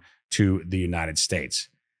harm to the United States.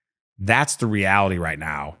 That's the reality right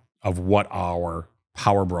now of what our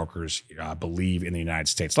power brokers believe in the United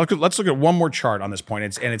States. Let's look at one more chart on this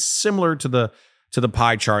point, it's similar to the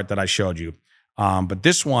pie chart that I showed you, but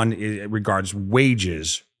this one regards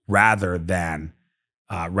wages rather than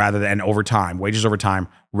over time, wages over time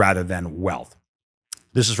rather than wealth.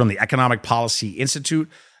 This is from the Economic Policy Institute,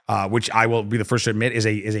 which I will be the first to admit is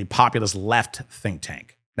a populist left think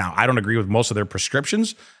tank. Now, I don't agree with most of their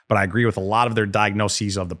prescriptions, but I agree with a lot of their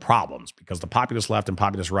diagnoses of the problems, because the populist left and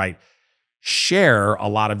populist right share a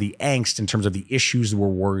lot of the angst in terms of the issues we're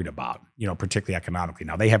worried about, particularly economically.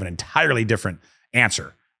 Now, they have an entirely different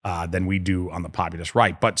answer than we do on the populist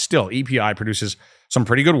right, but still, EPI produces some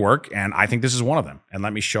pretty good work, and I think this is one of them. And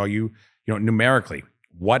let me show you, numerically,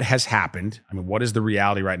 what has happened. I mean, what is the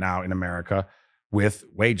reality right now in America with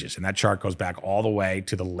wages? And that chart goes back all the way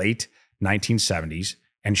to the late 1970s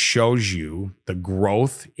and shows you the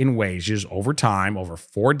growth in wages over time, over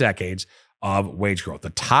 4 decades of wage growth.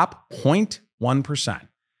 The top 0.1%,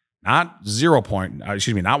 not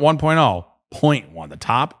 1.0, 0.1, the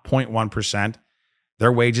top 0.1%,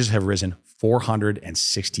 their wages have risen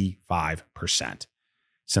 465%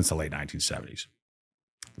 since the late 1970s.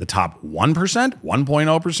 The top 1%,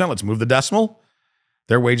 1.0%, let's move the decimal,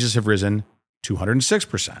 their wages have risen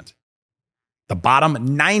 206%. The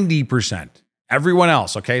bottom 90% Everyone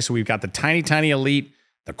else, okay? So we've got the tiny, tiny elite,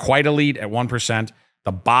 the quite elite at 1%,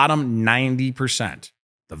 the bottom 90%,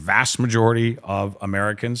 the vast majority of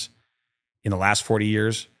Americans in the last 40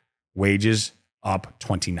 years, wages up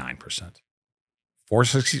 29%.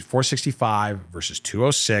 465 versus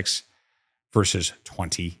 206 versus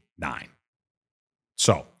 29.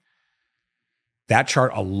 So that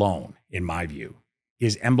chart alone, in my view,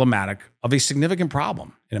 is emblematic of a significant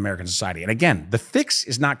problem in American society. And again, the fix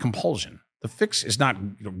is not compulsion. The fix is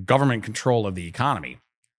not government control of the economy.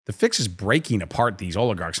 The fix is breaking apart these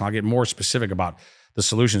oligarchs. And I'll get more specific about the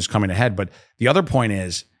solutions coming ahead. But the other point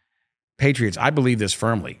is, patriots, I believe this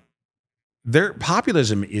firmly. Their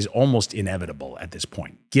populism is almost inevitable at this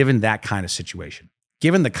point, given that kind of situation,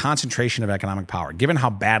 given the concentration of economic power, given how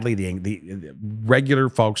badly the regular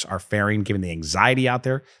folks are faring, given the anxiety out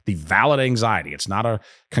there, the valid anxiety. It's not a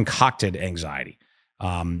concocted anxiety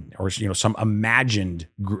or some imagined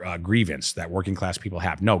grievance that working class people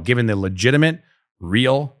have. No, given the legitimate,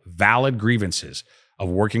 real, valid grievances of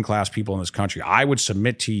working class people in this country, I would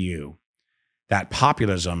submit to you that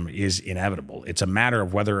populism is inevitable. It's a matter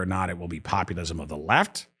of whether or not it will be populism of the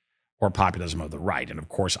left or populism of the right. And of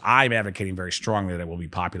course, I'm advocating very strongly that it will be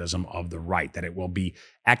populism of the right, that it will be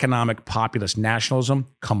economic populist nationalism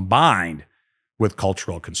combined with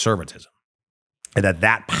cultural conservatism. And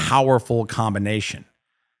that powerful combination,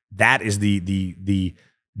 that is the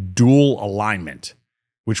dual alignment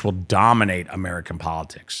which will dominate American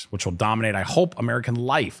politics, which will dominate, I hope, American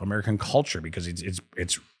life, American culture, because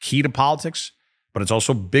it's key to politics, but it's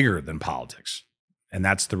also bigger than politics. And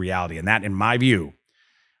that's the reality. And that, in my view,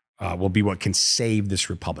 will be what can save this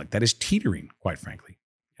republic that is teetering, quite frankly.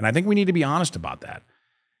 And I think we need to be honest about that.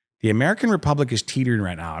 The American republic is teetering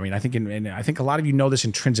right now. I mean, I think a lot of you know this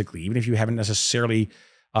intrinsically, even if you haven't necessarily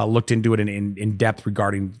looked into it in depth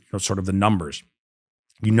regarding sort of the numbers.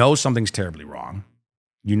 You know something's terribly wrong.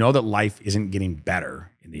 You know that life isn't getting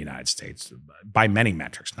better in the United States by many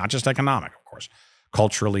metrics, not just economic, of course,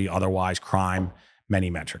 culturally, otherwise, crime,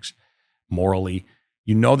 many metrics, morally.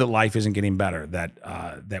 You know that life isn't getting better,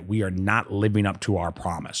 that we are not living up to our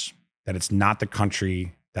promise, that it's not the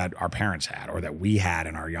country that our parents had or that we had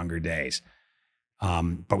in our younger days.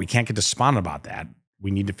 But we can't get despondent about that.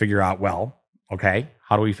 We need to figure out, well, okay,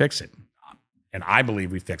 how do we fix it? And I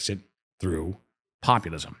believe we fix it through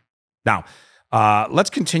populism. Now, let's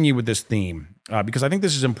continue with this theme because I think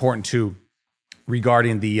this is important too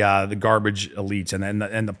regarding the garbage elites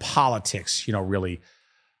and the politics, really,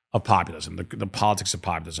 of populism, the politics of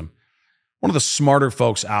populism. One of the smarter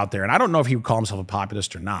folks out there, and I don't know if he would call himself a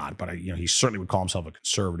populist or not, but he certainly would call himself a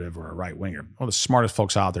conservative or a right-winger. One of the smartest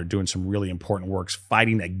folks out there doing some really important works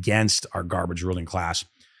fighting against our garbage ruling class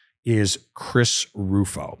is Chris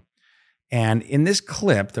Rufo. And in this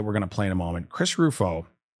clip that we're going to play in a moment, Chris Rufo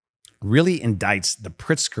really indicts the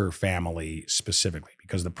Pritzker family specifically,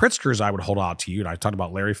 because the Pritzkers I would hold out to you, and I talked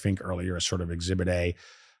about Larry Fink earlier as sort of exhibit A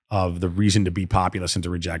of the reason to be populist and to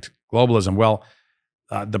reject globalism. Well,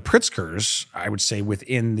 the Pritzkers, I would say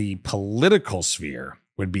within the political sphere,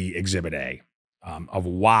 would be exhibit A of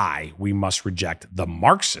why we must reject the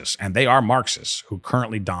Marxists, and they are Marxists, who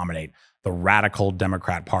currently dominate the radical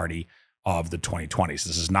Democrat Party of the 2020s.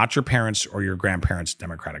 This is not your parents' or your grandparents'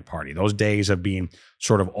 Democratic Party. Those days of being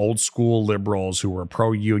sort of old school liberals who were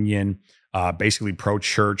pro-union, basically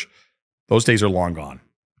pro-church, those days are long gone.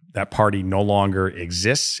 That party no longer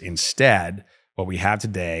exists. Instead, what we have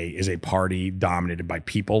today is a party dominated by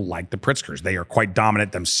people like the Pritzkers. They are quite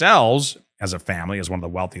dominant themselves as a family, as one of the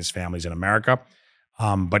wealthiest families in America.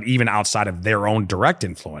 But even outside of their own direct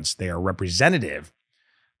influence, they are representative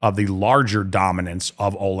of the larger dominance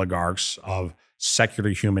of oligarchs, of secular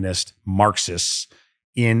humanist Marxists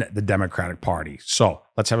in the Democratic Party. So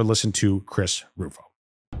let's have a listen to Chris Rufo.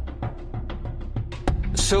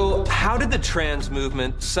 So how did the trans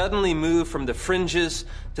movement suddenly move from the fringes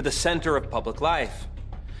to the center of public life?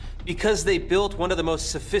 Because they built one of the most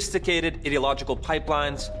sophisticated ideological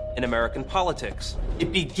pipelines in American politics.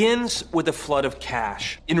 It begins with a flood of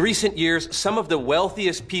cash. In recent years, some of the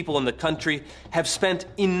wealthiest people in the country have spent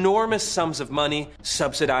enormous sums of money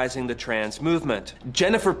subsidizing the trans movement.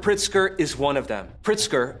 Jennifer Pritzker is one of them.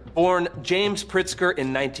 Pritzker, born James Pritzker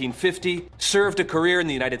in 1950, served a career in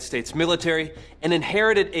the United States military and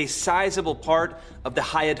inherited a sizable part of the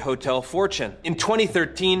Hyatt Hotel fortune. In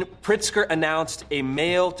 2013, Pritzker announced a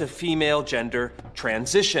male-to-female gender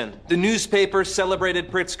transition. The newspaper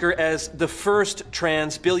celebrated Pritzker as the first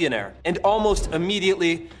trans billionaire, and almost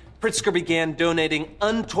immediately, Pritzker began donating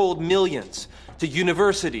untold millions to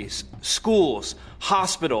universities, schools,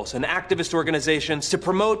 hospitals, and activist organizations to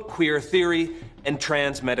promote queer theory, and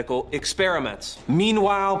trans medical experiments.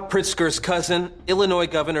 Meanwhile, Pritzker's cousin, Illinois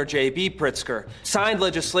Governor J.B. Pritzker, signed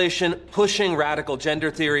legislation pushing radical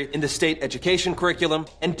gender theory in the state education curriculum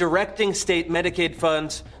and directing state Medicaid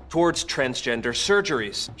funds towards transgender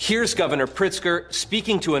surgeries. Here's Governor Pritzker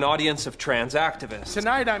speaking to an audience of trans activists.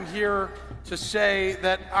 Tonight I'm here to say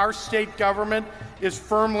that our state government is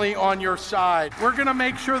firmly on your side. We're going to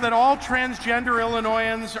make sure that all transgender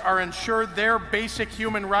Illinoisans are ensured their basic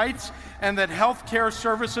human rights and that health care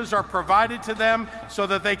services are provided to them so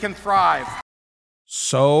that they can thrive.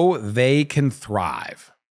 So they can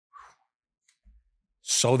thrive.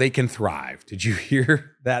 So they can thrive. Did you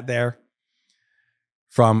hear that there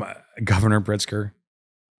from Governor Pritzker?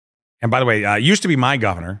 And by the way, used to be my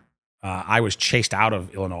governor. I was chased out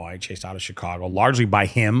of Illinois, chased out of Chicago, largely by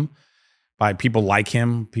him, by people like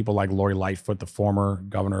him, people like Lori Lightfoot, the former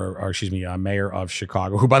mayor of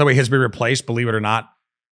Chicago, who, by the way, has been replaced, believe it or not,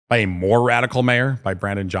 by a more radical mayor, by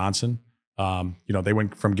Brandon Johnson. They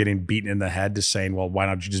went from getting beaten in the head to saying, well, why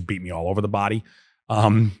don't you just beat me all over the body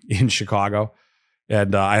in Chicago?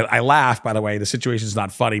 And I laugh, by the way. The situation is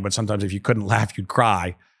not funny, but sometimes if you couldn't laugh, you'd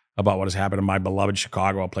cry about what has happened in my beloved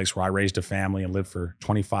Chicago, a place where I raised a family and lived for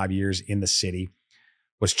 25 years in the city,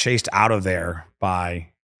 was chased out of there by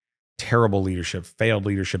terrible leadership, failed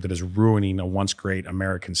leadership that is ruining a once great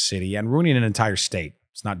American city and ruining an entire state.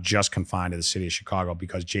 It's not just confined to the city of Chicago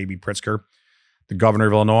because J.B. Pritzker, the governor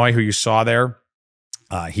of Illinois, who you saw there,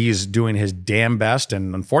 he is doing his damn best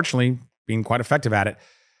and unfortunately being quite effective at it,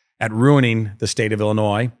 at ruining the state of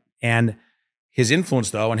Illinois. And his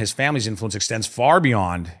influence, though, and his family's influence extends far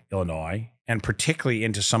beyond Illinois and particularly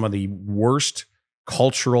into some of the worst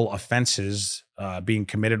cultural offenses being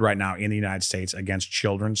committed right now in the United States against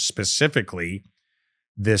children, specifically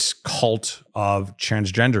this cult of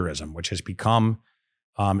transgenderism, which has become,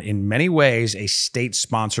 in many ways, a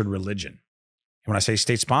state-sponsored religion. And when I say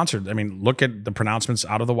state-sponsored, I mean, look at the pronouncements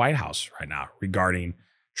out of the White House right now regarding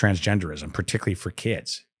transgenderism, particularly for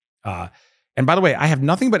kids. And by the way, I have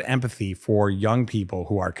nothing but empathy for young people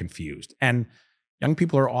who are confused. And young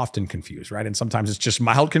people are often confused, right? And sometimes it's just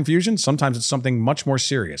mild confusion. Sometimes it's something much more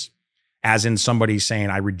serious, as in somebody saying,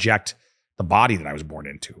 I reject the body that I was born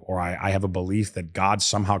into, or I have a belief that God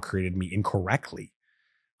somehow created me incorrectly.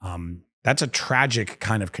 That's a tragic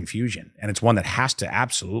kind of confusion. And it's one that has to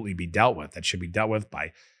absolutely be dealt with, that should be dealt with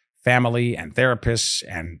by family and therapists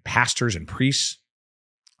and pastors and priests.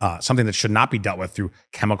 Something that should not be dealt with through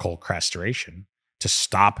chemical castration to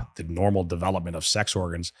stop the normal development of sex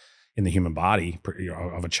organs in the human body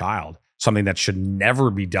of a child. Something that should never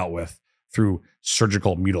be dealt with through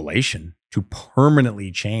surgical mutilation to permanently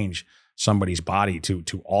change somebody's body,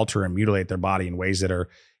 to alter and mutilate their body in ways that are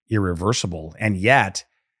irreversible. And yet,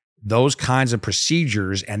 those kinds of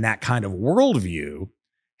procedures and that kind of worldview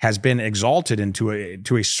has been exalted into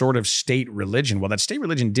a sort of state religion. Well, that state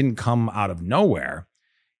religion didn't come out of nowhere.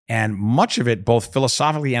 And much of it, both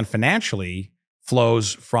philosophically and financially,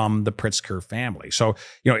 flows from the Pritzker family. So,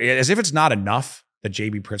 as if it's not enough that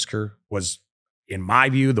J.B. Pritzker was, in my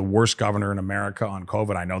view, the worst governor in America on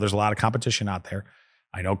COVID. I know there's a lot of competition out there.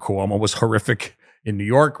 I know Cuomo was horrific in New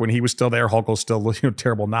York when he was still there. Hochul's still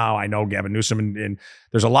terrible now. I know Gavin Newsom. And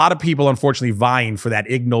there's a lot of people, unfortunately, vying for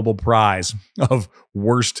that ignoble prize of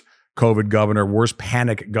worst COVID governor, worst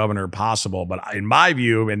panic governor possible. But in my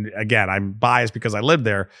view, and again, I'm biased because I lived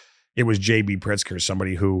there, it was J.B. Pritzker,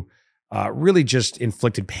 somebody who really just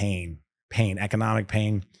inflicted pain, economic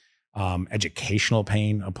pain, educational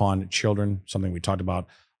pain upon children, something we talked about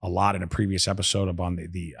a lot in a previous episode about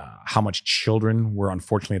the how much children were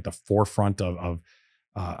unfortunately at the forefront of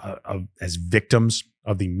as victims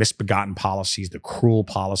of the misbegotten policies, the cruel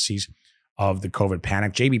policies of the COVID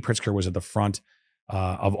panic. J.B. Pritzker was at the front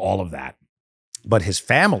of all of that. But his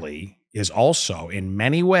family is also, in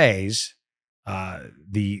many ways,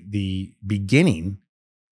 the beginning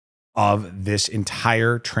of this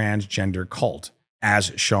entire transgender cult,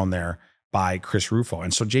 as shown there by Chris Rufo.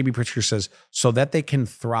 And so J.B. Pritzker says, so that they can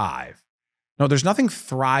thrive. No, there's nothing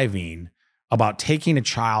thriving about taking a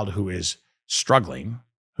child who is struggling,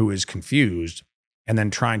 who is confused, and then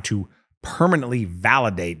trying to permanently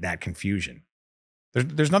validate that confusion.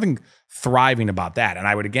 There's nothing thriving about that. And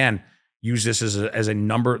I would, again, use this as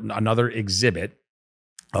another exhibit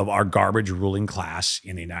of our garbage ruling class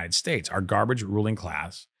in the United States. Our garbage ruling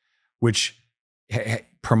class, which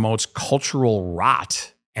promotes cultural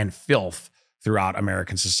rot and filth throughout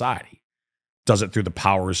American society. Does it through the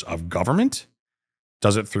powers of government?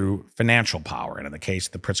 Does it through financial power? And in the case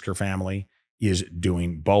of the Pritzker family, is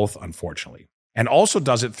doing both, unfortunately. And also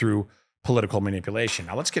does it through political manipulation.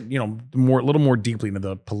 Now let's get a little more deeply into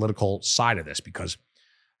the political side of this, because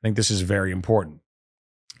I think this is very important.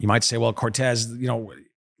 You might say, well, Cortez,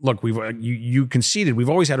 look, you conceded we've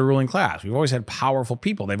always had a ruling class. We've always had powerful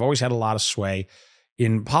people. They've always had a lot of sway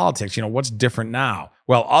in politics. What's different now?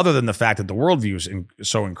 Well, other than the fact that the worldview is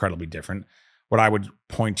so incredibly different, what I would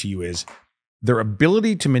point to you is their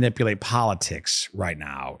ability to manipulate politics right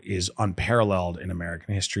now is unparalleled in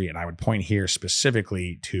American history. And I would point here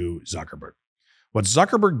specifically to Zuckerberg. What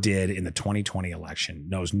Zuckerberg did in the 2020 election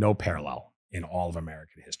knows no parallel in all of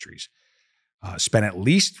American histories. Spent at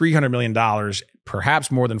least $300 million,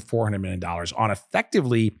 perhaps more than $400 million on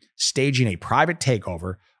effectively staging a private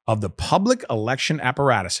takeover of the public election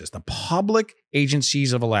apparatuses, the public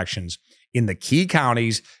agencies of elections in the key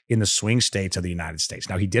counties in the swing states of the United States.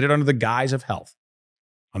 Now, he did it under the guise of health,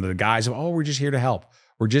 under the guise of, we're just here to help.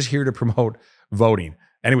 We're just here to promote voting.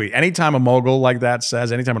 Anyway, anytime a mogul like that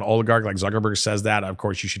says, anytime an oligarch like Zuckerberg says that, of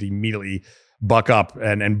course, you should immediately buck up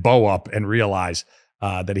and bow up and realize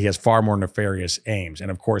that he has far more nefarious aims. And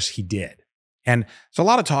of course, he did. And so a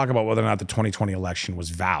lot of talk about whether or not the 2020 election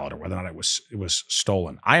was valid or whether or not it was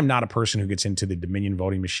stolen. I am not a person who gets into the Dominion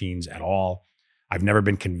voting machines at all. I've never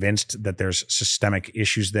been convinced that there's systemic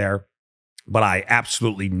issues there. But I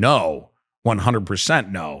absolutely know,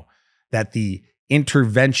 100% know, that the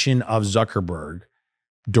intervention of Zuckerberg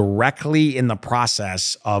directly in the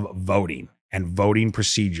process of voting and voting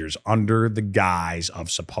procedures under the guise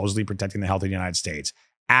of supposedly protecting the health of the United States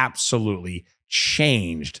absolutely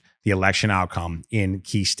changed the election outcome in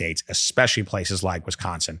key states, especially places like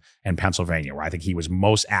Wisconsin and Pennsylvania, where I think he was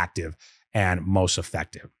most active and most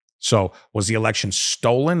effective. So was the election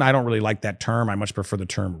stolen? I don't really like that term. I much prefer the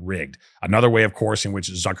term rigged. Another way, of course, in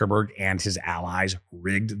which Zuckerberg and his allies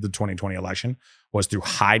rigged the 2020 election was through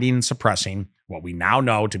hiding and suppressing what we now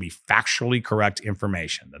know to be factually correct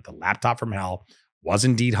information, that the laptop from hell was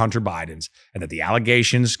indeed Hunter Biden's and that the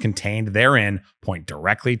allegations contained therein point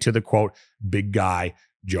directly to the, quote, big guy,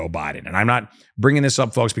 Joe Biden. And I'm not bringing this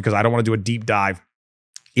up, folks, because I don't want to do a deep dive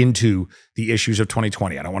into the issues of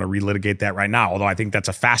 2020. I don't want to relitigate that right now, although I think that's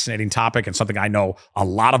a fascinating topic and something I know a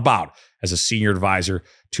lot about as a senior advisor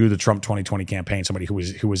to the Trump 2020 campaign, somebody who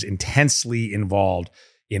was intensely involved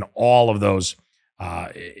in all of those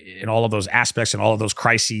aspects and all of those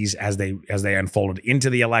crises as they unfolded into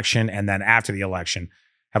the election and then after the election.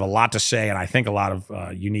 Have a lot to say and I think a lot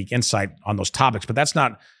of unique insight on those topics, but that's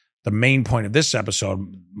not the main point of this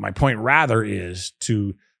episode. My point rather is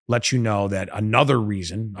to let you know that another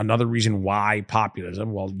reason why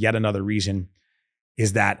populism, yet another reason,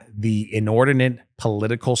 is that the inordinate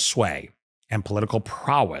political sway and political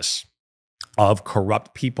prowess of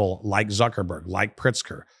corrupt people like Zuckerberg, like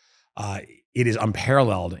Pritzker, it is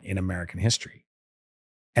unparalleled in American history.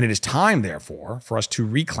 And it is time, therefore, for us to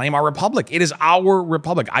reclaim our republic. It is our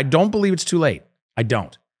republic. I don't believe it's too late. I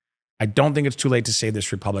don't think it's too late to save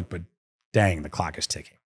this republic, but dang, the clock is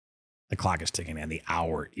ticking. The clock is ticking and the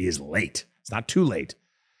hour is late. It's not too late,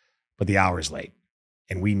 but the hour is late.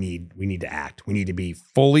 And we need to act. We need to be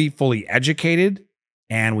fully educated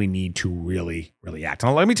and we need to really, really act.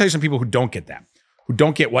 And let me tell you some people who don't get that, who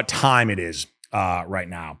don't get what time it is right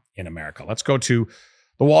now in America. Let's go to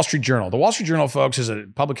the Wall Street Journal. The Wall Street Journal, folks, is a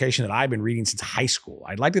publication that I've been reading since high school.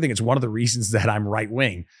 I'd like to think it's one of the reasons that I'm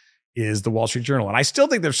right-wing is the Wall Street Journal. And I still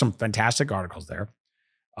think there's some fantastic articles there,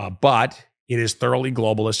 but it is thoroughly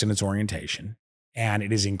globalist in its orientation, and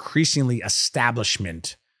it is increasingly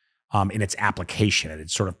establishment in its application and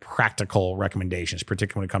its sort of practical recommendations,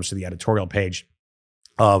 particularly when it comes to the editorial page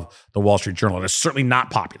of the Wall Street Journal. It is certainly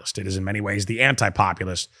not populist. It is in many ways the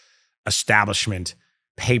anti-populist establishment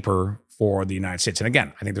paper for the United States. And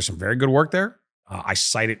again, I think there's some very good work there. I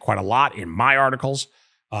cite it quite a lot in my articles.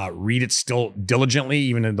 Read it still diligently,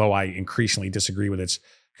 even though I increasingly disagree with its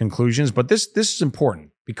conclusions. But this is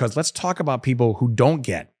important because let's talk about people who don't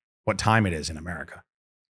get what time it is in America.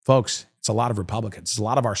 Folks, it's a lot of Republicans. It's a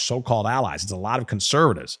lot of our so-called allies. It's a lot of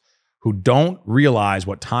conservatives who don't realize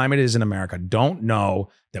what time it is in America, don't know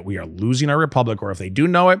that we are losing our republic, or if they do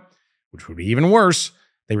know it, which would be even worse,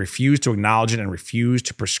 they refuse to acknowledge it and refuse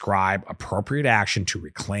to prescribe appropriate action to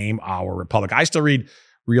reclaim our republic. I still read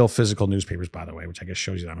real physical newspapers, by the way, which I guess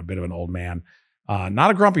shows you that I'm a bit of an old man.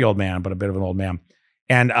 Not a grumpy old man, but a bit of an old man.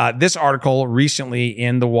 And this article recently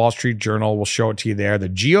in the Wall Street Journal, will show it to you there. The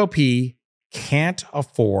GOP can't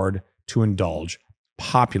afford to indulge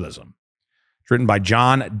populism. It's written by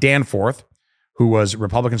John Danforth, who was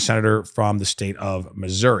Republican senator from the state of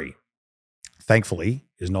Missouri. Thankfully,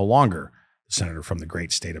 is no longer the senator from the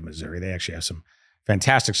great state of Missouri. They actually have some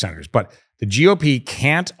fantastic senators. But the GOP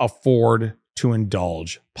can't afford to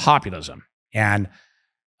indulge populism. And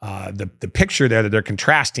the picture there that they're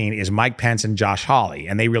contrasting is Mike Pence and Josh Hawley.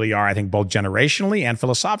 And they really are, I think, both generationally and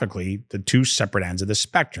philosophically, the two separate ends of the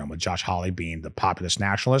spectrum, with Josh Hawley being the populist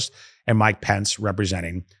nationalist and Mike Pence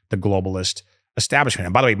representing the globalist establishment.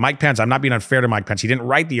 And by the way, Mike Pence, I'm not being unfair to Mike Pence. He didn't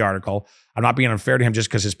write the article. I'm not being unfair to him just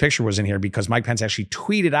because his picture was in here, because Mike Pence actually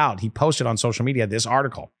tweeted out, he posted on social media this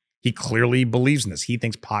article. He clearly believes in this. He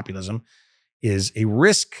thinks populism is a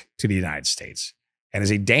risk to the United States and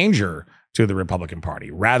is a danger to the Republican Party,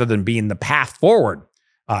 rather than being the path forward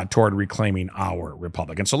toward reclaiming our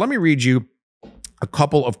republic. And so let me read you a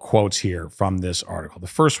couple of quotes here from this article. The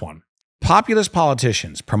first one: populist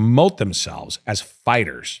politicians promote themselves as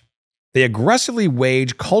fighters. They aggressively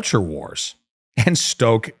wage culture wars and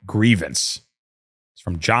stoke grievance. It's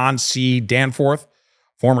from John C. Danforth,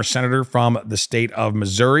 former senator from the state of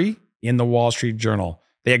Missouri, in the Wall Street Journal.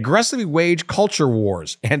 They aggressively wage culture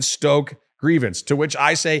wars and stoke grievance, to which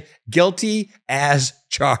I say, guilty as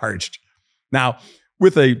charged. Now,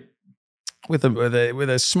 with a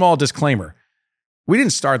small disclaimer, we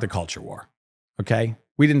didn't start the culture war, okay?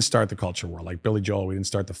 We didn't start the culture war. Like Billy Joel, we didn't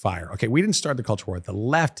start the fire. Okay, we didn't start the culture war. The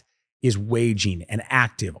left is waging an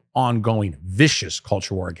active, ongoing, vicious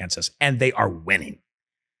culture war against us, and they are winning.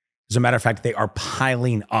 As a matter of fact, they are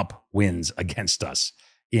piling up wins against us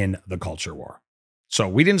in the culture war. So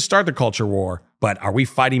we didn't start the culture war, but are we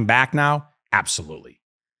fighting back now? Absolutely.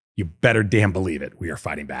 You better damn believe it. We are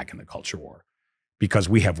fighting back in the culture war, because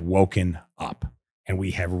we have woken up and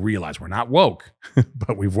we have realized we're not woke,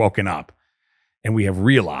 but we've woken up, and we have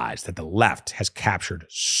realized that the left has captured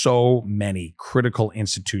so many critical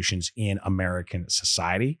institutions in American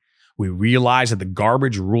society. We realize that the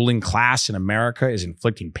garbage ruling class in America is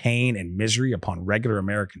inflicting pain and misery upon regular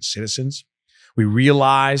American citizens. We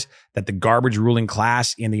realize that the garbage ruling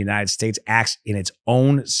class in the United States acts in its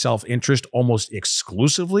own self-interest almost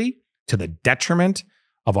exclusively, to the detriment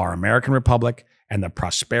of our American republic and the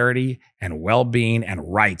prosperity and well-being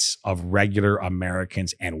and rights of regular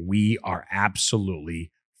Americans. And we are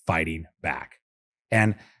absolutely fighting back.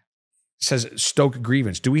 And it says stoke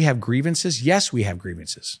grievance. Do we have grievances? Yes, we have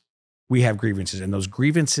grievances. We have grievances, and those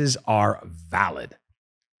grievances are valid.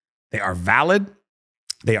 They are valid.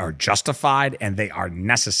 They are justified, and they are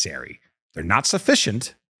necessary. They're not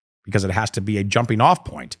sufficient, because it has to be a jumping off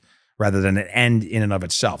point rather than an end in and of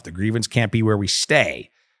itself. The grievance can't be where we stay,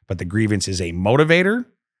 but the grievance is a motivator,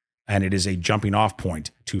 and it is a jumping off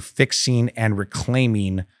point to fixing and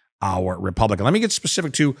reclaiming our republic. And let me get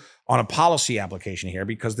specific too on a policy application here,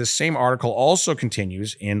 because this same article also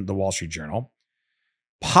continues in the Wall Street Journal.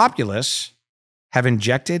 Populists have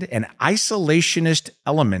injected an isolationist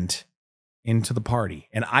element into the party.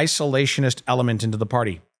 An isolationist element into the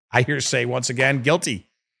party. I hear say once again, guilty.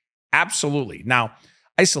 Absolutely. Now,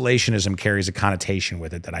 isolationism carries a connotation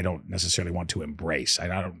with it that I don't necessarily want to embrace. I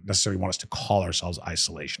don't necessarily want us to call ourselves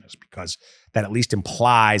isolationists, because that at least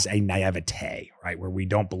implies a naivete, right? Where we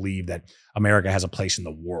don't believe that America has a place in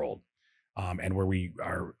the world, and where we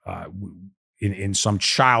are, in some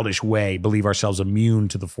childish way, believe ourselves immune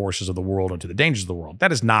to the forces of the world or to the dangers of the world.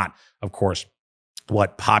 That is not, of course,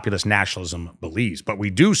 what populist nationalism believes. But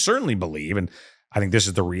we do certainly believe, and I think this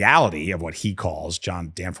is the reality of what he calls,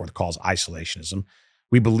 John Danforth calls, isolationism.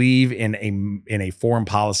 We believe in a foreign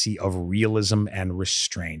policy of realism and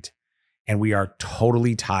restraint. And we are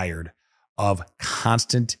totally tired of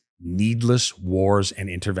constant, needless wars and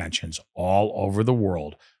interventions all over the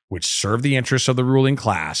world, which serve the interests of the ruling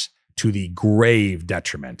class to the grave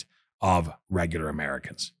detriment of regular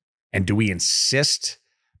Americans. And do we insist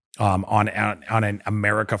on an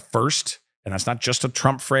America first? And that's not just a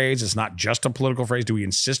Trump phrase. It's not just a political phrase. Do we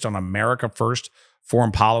insist on America first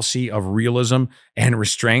foreign policy of realism and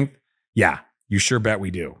restraint? Yeah, you sure bet we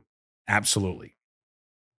do. Absolutely.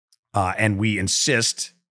 And we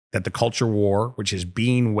insist that the culture war, which is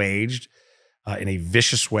being waged in a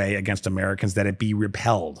vicious way against Americans, that it be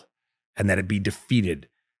repelled and that it be defeated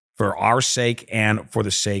for our sake and for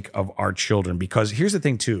the sake of our children. Because here's the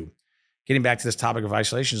thing too, getting back to this topic of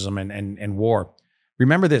isolationism and war,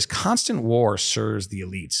 remember this: constant war serves the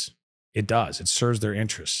elites. It does. It serves their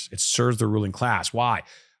interests. It serves the ruling class. Why?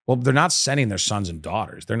 Well, they're not sending their sons and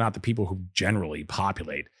daughters. They're not the people who generally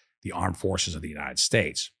populate the armed forces of the United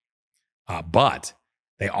States. But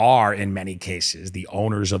they are, in many cases, the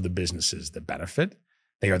owners of the businesses that benefit.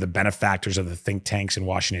 They are the benefactors of the think tanks in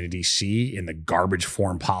Washington, D.C., in the garbage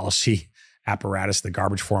foreign policy apparatus, the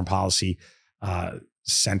garbage foreign policy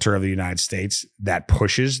center of the United States that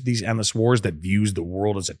pushes these endless wars, that views the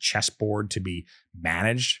world as a chessboard to be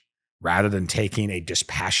managed rather than taking a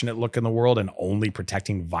dispassionate look in the world and only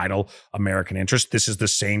protecting vital American interests. This is the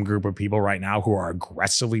same group of people right now who are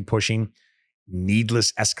aggressively pushing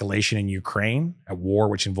needless escalation in Ukraine, a war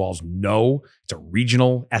which involves it's a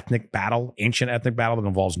regional ethnic battle, ancient ethnic battle that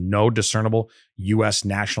involves no discernible U.S.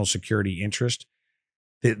 national security interest.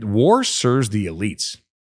 The war serves the elites.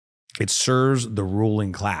 It serves the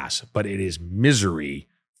ruling class, but it is misery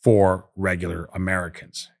for regular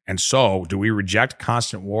Americans. And so, do we reject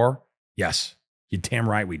constant war? Yes, you're damn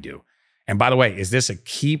right we do. And by the way, is this a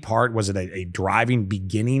key part? Was it a driving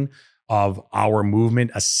beginning of our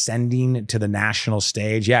movement ascending to the national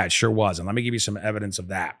stage? Yeah, it sure was. And let me give you some evidence of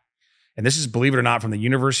that. And this is, believe it or not, from the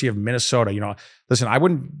University of Minnesota. Listen, I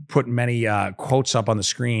wouldn't put many quotes up on the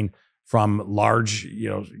screen from large,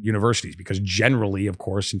 universities, because generally, of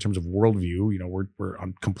course, in terms of worldview, we're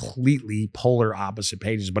on completely polar opposite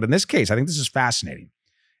pages. But in this case, I think this is fascinating,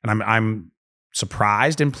 and I'm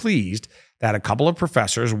surprised and pleased that a couple of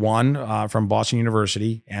professors, one from Boston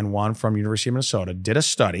University and one from University of Minnesota, did a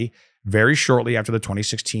study very shortly after the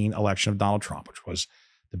 2016 election of Donald Trump, which was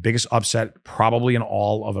the biggest upset probably in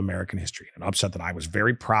all of American history, an upset that I was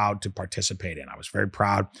very proud to participate in. I was very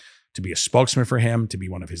proud to be a spokesman for him, to be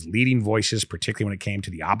one of his leading voices, particularly when it came to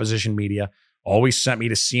the opposition media. Always sent me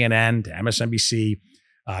to CNN, to MSNBC,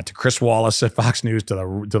 to Chris Wallace at Fox News, to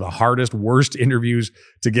the hardest, worst interviews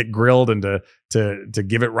to get grilled and to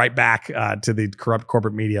give it right back to the corrupt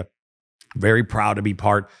corporate media. Very proud to be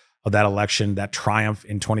part of that election, that triumph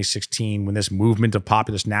in 2016, when this movement of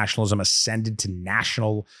populist nationalism ascended to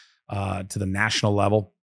the national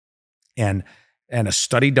level. And a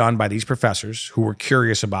study done by these professors who were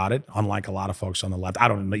curious about it, unlike a lot of folks on the left. I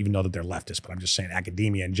don't even know that they're leftist, but I'm just saying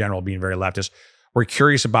academia in general being very leftist, were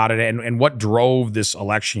curious about it and what drove this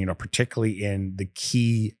election, particularly in the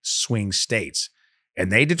key swing states.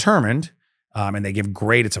 And they determined, and they give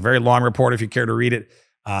great, it's a very long report if you care to read it.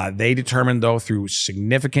 They determined, though, through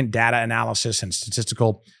significant data analysis and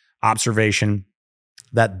statistical observation,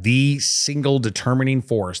 that the single determining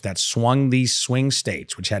force that swung these swing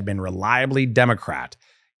states, which had been reliably Democrat,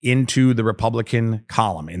 into the Republican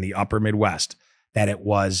column in the upper Midwest, that it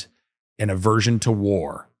was an aversion to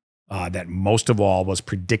war that most of all was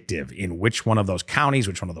predictive in which one of those counties,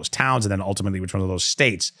 which one of those towns, and then ultimately which one of those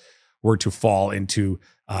states were to fall into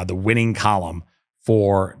the winning column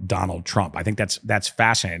for Donald Trump. I think that's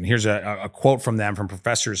fascinating. Here's a quote from them, from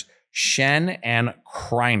Professors Shen and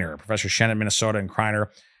Kreiner, Professor Shen at Minnesota and Kreiner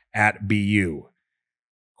at BU.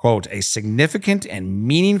 Quote, "A significant and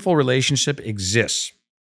meaningful relationship exists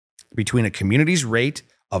between a community's rate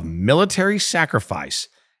of military sacrifice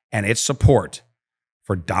and its support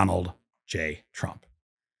for Donald J. Trump."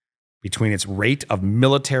 Between its rate of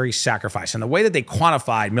military sacrifice. And the way that they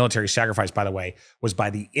quantified military sacrifice, by the way, was by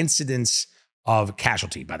the incidence of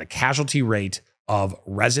casualty, by the casualty rate of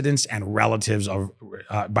residents and relatives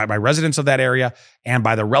by residents of that area, and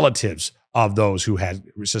by the relatives of those who had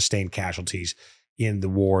sustained casualties in the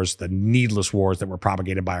wars, the needless wars that were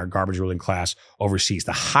propagated by our garbage ruling class overseas.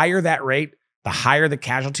 The higher that rate, the higher the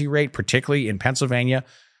casualty rate, particularly in Pennsylvania,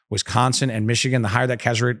 Wisconsin, and Michigan, the higher that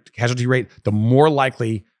casualty rate, the more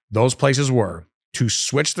likely those places were to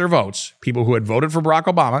switch their votes. People who had voted for Barack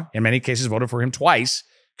Obama, in many cases voted for him twice,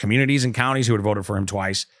 communities and counties who had voted for him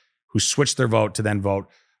twice, who switched their vote to then vote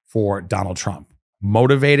for Donald Trump,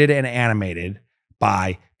 motivated and animated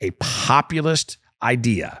by a populist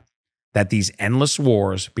idea that these endless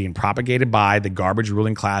wars being propagated by the garbage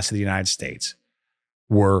ruling class of the United States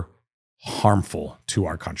were harmful to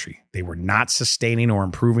our country. They were not sustaining or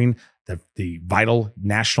improving the vital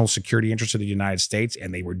national security interests of the United States,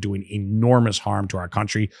 and they were doing enormous harm to our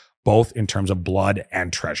country, both in terms of blood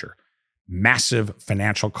and treasure. Massive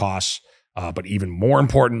financial costs, but even more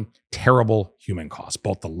important, terrible human costs,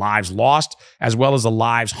 both the lives lost as well as the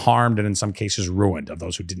lives harmed and in some cases ruined of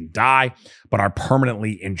those who didn't die, but are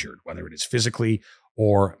permanently injured, whether it is physically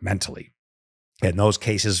or mentally. In those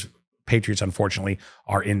cases, patriots, unfortunately,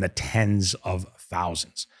 are in the tens of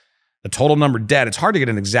thousands. The total number dead, it's hard to get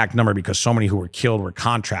an exact number because so many who were killed were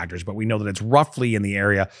contractors, but we know that it's roughly in the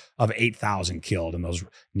area of 8,000 killed in those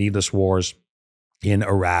needless wars in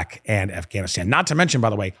Iraq and Afghanistan. Not to mention, by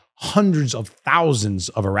the way, hundreds of thousands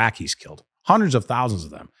of Iraqis killed, hundreds of thousands of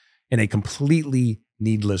them in a completely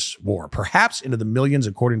needless war, perhaps into the millions,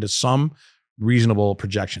 according to some reasonable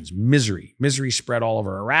projections. Misery spread all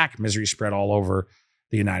over Iraq, misery spread all over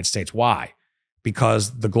the United States. Why?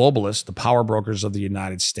 Because the globalists, the power brokers of the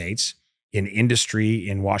United States, in industry,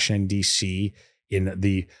 in Washington, D.C., in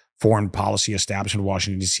the foreign policy establishment of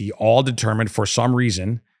Washington, D.C., all determined for some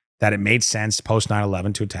reason that it made sense post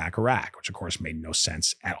 9/11 to attack Iraq, which of course made no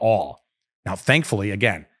sense at all. Now, thankfully,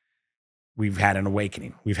 again, we've had an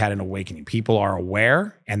awakening. People are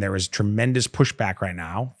aware, and there is tremendous pushback right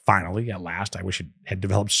now, finally, at last. I wish it had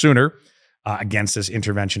developed sooner, against this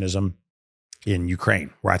interventionism in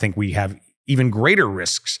Ukraine, where I think we have even greater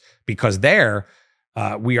risks because there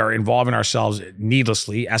we are involving ourselves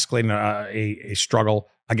needlessly, escalating a struggle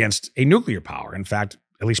against a nuclear power. In fact,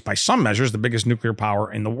 at least by some measures, the biggest nuclear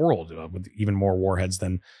power in the world, with even more warheads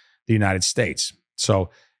than the United States. So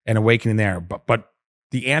an awakening there. But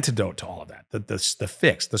the antidote to all of that, the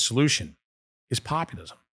fix, the solution is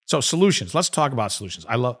populism. So solutions, let's talk about solutions.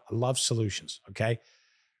 I love solutions, okay?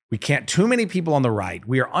 We can't, too many people on the right,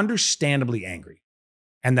 we are understandably angry.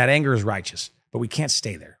 And that anger is righteous, but we can't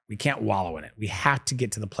stay there. We can't wallow in it. We have to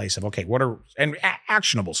get to the place of, okay, what are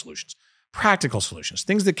actionable solutions, practical solutions,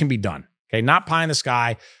 things that can be done, okay? Not pie in the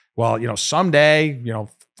sky. Well, someday,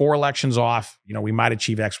 4 elections off, we might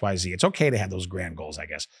achieve X, Y, Z. It's okay to have those grand goals, I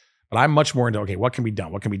guess. But I'm much more into, okay, what can be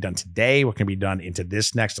done? What can be done today? What can be done into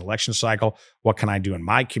this next election cycle? What can I do in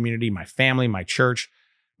my community, my family, my church,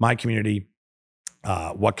 my community?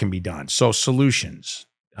 What can be done? So solutions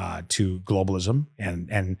to globalism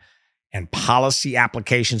and policy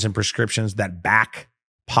applications and prescriptions that back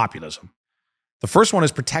populism. The first one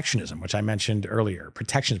is protectionism, which I mentioned earlier.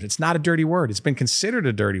 Protectionism, it's not a dirty word. It's been considered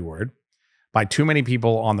a dirty word by too many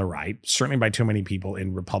people on the right, certainly by too many people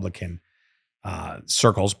in Republican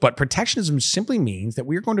circles. But protectionism simply means that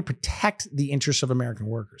we are going to protect the interests of American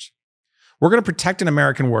workers. We're going to protect an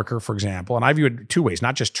American worker, for example, and I view it 2 ways,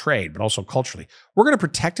 not just trade, but also culturally. We're going to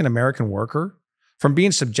protect an American worker from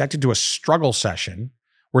being subjected to a struggle session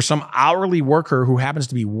where some hourly worker who happens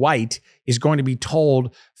to be white is going to be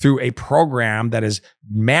told through a program that is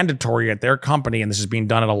mandatory at their company, and this is being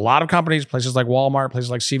done at a lot of companies, places like Walmart, places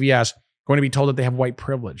like CVS, going to be told that they have white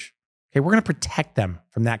privilege. Okay, we're going to protect them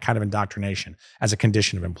from that kind of indoctrination as a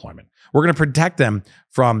condition of employment. We're going to protect them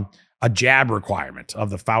from a jab requirement of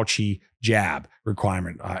the Fauci jab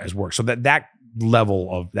requirement as work. So that level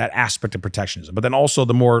of that aspect of protectionism, but then also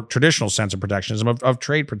the more traditional sense of protectionism of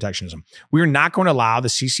trade protectionism. We are not going to allow the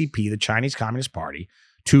CCP, the Chinese Communist Party,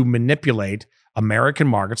 to manipulate American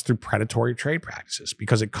markets through predatory trade practices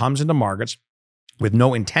because it comes into markets with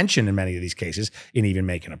no intention in many of these cases in even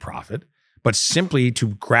making a profit, but simply to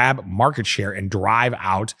grab market share and drive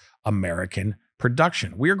out American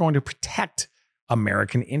production. We are going to protect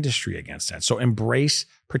American industry against that. So embrace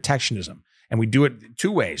protectionism. And we do it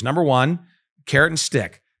 2 ways. Number one, carrot and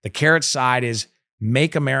stick. The carrot side is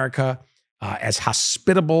make America as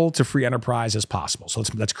hospitable to free enterprise as possible. So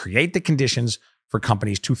let's create the conditions for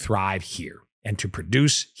companies to thrive here and to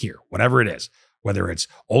produce here, whatever it is, whether it's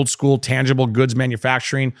old school tangible goods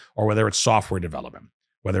manufacturing or whether it's software development,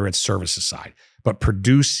 whether it's services side, but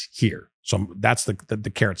produce here. So that's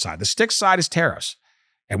the carrot side. The stick side is tariffs.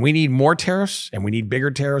 And we need more tariffs, and we need bigger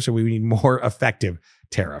tariffs, and we need more effective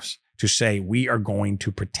tariffs to say we are going to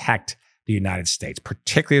protect the United States,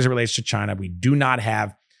 particularly as it relates to China. We do not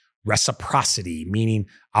have reciprocity, meaning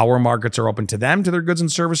our markets are open to them, to their goods and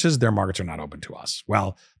services. Their markets are not open to us.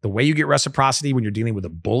 Well, the way you get reciprocity when you're dealing with a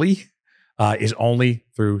bully is only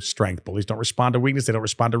through strength. Bullies don't respond to weakness. They don't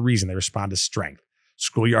respond to reason. They respond to strength.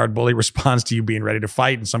 Schoolyard bully responds to you being ready to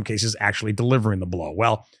fight, in some cases actually delivering the blow.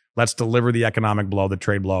 Well, let's deliver the economic blow, the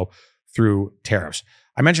trade blow, through tariffs.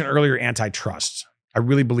 I mentioned earlier antitrust. I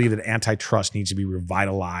really believe that antitrust needs to be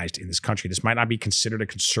revitalized in this country. This might not be considered a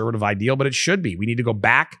conservative ideal, but it should be. We need to go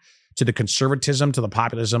back to the conservatism, to the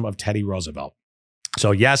populism of Teddy Roosevelt.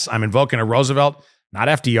 So yes, I'm invoking a Roosevelt, not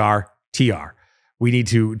FDR, TR. We need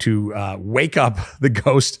to wake up the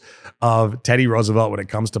ghost of Teddy Roosevelt when it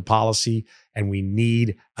comes to policy, and we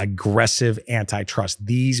need aggressive antitrust.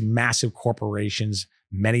 These massive corporations,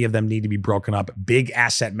 many of them need to be broken up. Big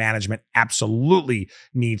asset management absolutely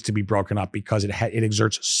needs to be broken up because it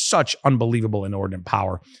exerts such unbelievable inordinate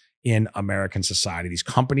power in American society. These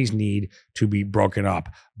companies need to be broken up.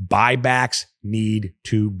 Buybacks need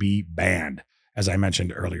to be banned, as I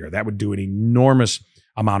mentioned earlier. That would do an enormous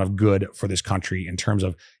amount of good for this country in terms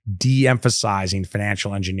of de-emphasizing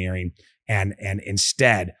financial engineering and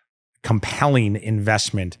instead compelling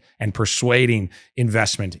investment and persuading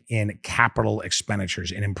investment in capital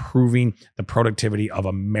expenditures and improving the productivity of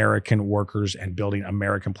American workers and building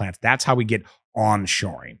American plants. That's how we get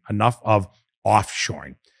onshoring, enough of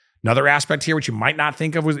offshoring. Another aspect here, which you might not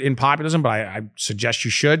think of in populism, but I suggest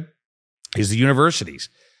you should, is the universities.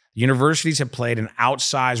 The universities have played an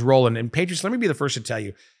outsized role. And Patriots, let me be the first to tell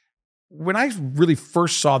you, when I really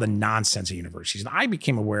first saw the nonsense of universities, and I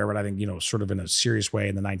became aware of it, I think, sort of in a serious way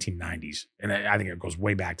in the 1990s. And I think it goes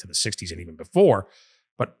way back to the 60s and even before.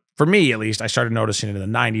 But for me, at least, I started noticing it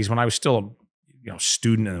in the 90s when I was still a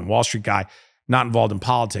student and a Wall Street guy, not involved in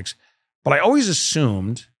politics. But I always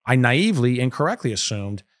assumed, I naively, incorrectly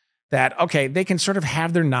assumed that, okay, they can sort of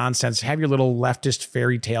have their nonsense, have your little leftist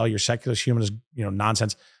fairy tale, your secularist humanist,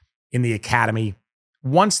 nonsense in the academy.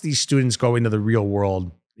 Once these students go into the real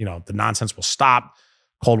world, the nonsense will stop.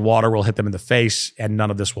 Cold water will hit them in the face, and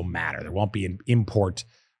none of this will matter. There won't be an import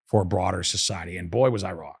for a broader society. And boy, was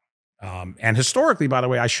I wrong. And historically, by the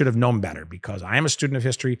way, I should have known better because I am a student of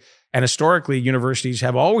history. And historically, universities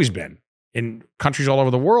have always been in countries all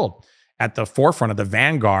over the world at the forefront, at the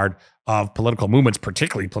vanguard of political movements,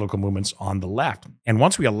 particularly political movements on the left. And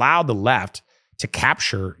once we allowed the left to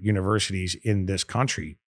capture universities in this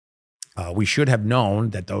country, we should have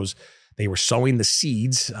known that they were sowing the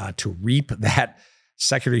seeds to reap that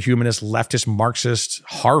secular humanist, leftist, Marxist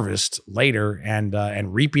harvest later,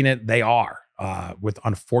 and reaping it they are with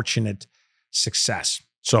unfortunate success.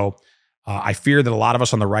 So I fear that a lot of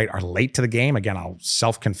us on the right are late to the game. Again, I'll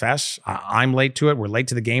self-confess. I'm late to it. We're late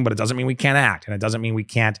to the game, but it doesn't mean we can't act, and it doesn't mean we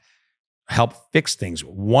can't help fix things.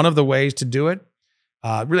 One of the ways to do it,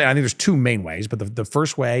 really, I think there's two main ways, but the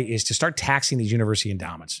first way is to start taxing these university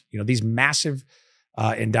endowments. These massive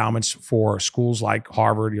endowments for schools like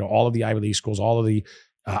Harvard, all of the Ivy League schools, all of the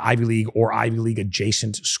Ivy League or Ivy League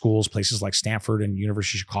adjacent schools, places like Stanford and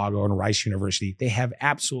University of Chicago and Rice University, they have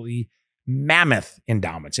absolutely mammoth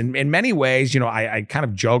endowments. In many ways, I kind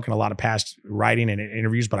of joke in a lot of past writing and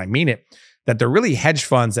interviews, but I mean it, that they're really hedge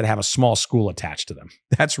funds that have a small school attached to them.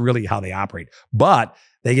 That's really how they operate. But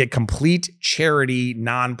they get complete charity,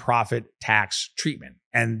 nonprofit tax treatment,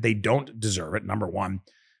 and they don't deserve it. Number one,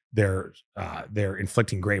 they're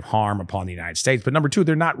inflicting grave harm upon the United States. But number two,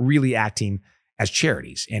 they're not really acting as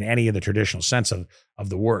charities in any of the traditional sense of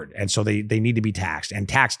the word. And so they need to be taxed, and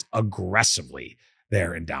taxed aggressively,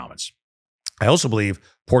 their endowments. I also believe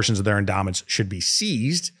portions of their endowments should be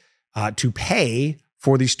seized to pay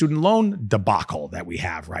for the student loan debacle that we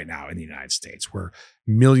have right now in the United States, where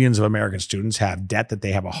millions of American students have debt that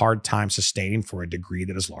they have a hard time sustaining for a degree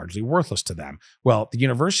that is largely worthless to them. Well, the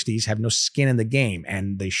universities have no skin in the game,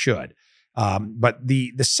 and they should. But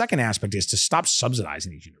the second aspect is to stop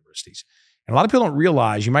subsidizing these universities. And a lot of people don't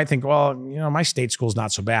realize, you might think, well, my state school is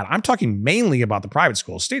not so bad. I'm talking mainly about the private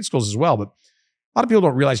schools, state schools as well, but a lot of people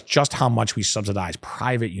don't realize just how much we subsidize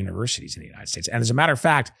private universities in the United States. And as a matter of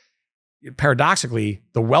fact, paradoxically,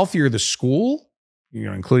 the wealthier the school,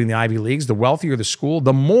 including the Ivy Leagues, the wealthier the school,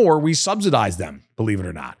 the more we subsidize them, believe it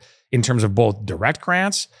or not, in terms of both direct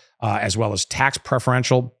grants as well as tax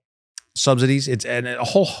preferential subsidies. It's a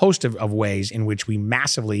whole host of ways in which we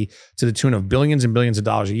massively, to the tune of billions and billions of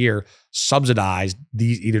dollars a year, subsidize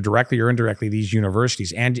these, either directly or indirectly, these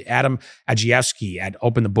universities. And Adam Ajewski at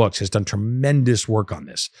Open the Books has done tremendous work on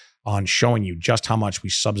this, on showing you just how much we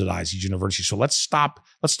subsidize these universities. So let's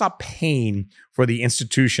stop paying for the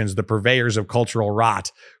institutions, the purveyors of cultural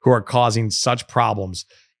rot, who are causing such problems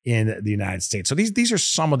in the United States. So these are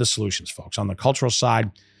some of the solutions, folks, on the cultural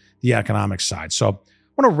side, the economic side. So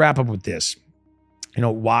I want to wrap up with this.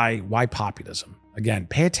 Why populism? Again,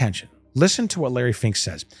 pay attention. Listen to what Larry Fink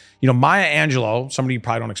says. Maya Angelou, somebody you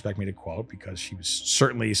probably don't expect me to quote because she was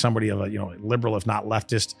certainly somebody of a liberal, if not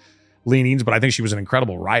leftist leanings, but I think she was an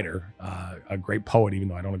incredible writer, a great poet, even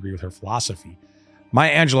though I don't agree with her philosophy.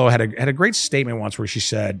 Maya Angelou had a great statement once where she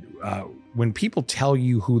said, when people tell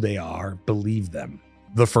you who they are, believe them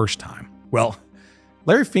the first time. Well,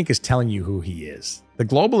 Larry Fink is telling you who he is. The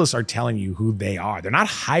globalists are telling you who they are. They're not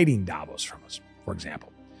hiding Davos from us, for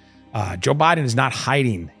example. Joe Biden is not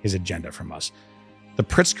hiding his agenda from us. The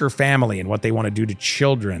Pritzker family and what they want to do to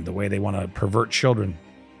children, the way they want to pervert children,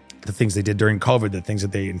 the things they did during COVID, the things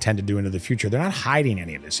that they intend to do into the future, they're not hiding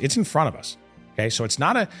any of this. It's in front of us. Okay, so it's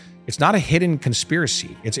not a hidden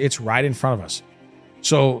conspiracy. It's right in front of us.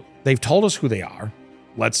 So they've told us who they are.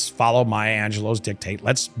 Let's follow Maya Angelou's dictate.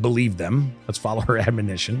 Let's believe them. Let's follow her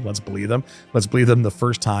admonition. Let's believe them. Let's believe them the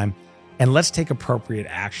first time. And let's take appropriate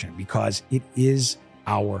action, because it is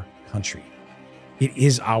our country. It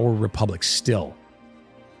is our republic still.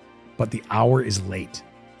 But the hour is late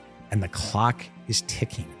and the clock is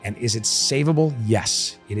ticking. And is it savable?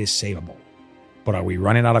 Yes, it is savable. But are we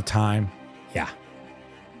running out of time? Yeah,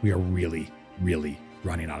 we are really, really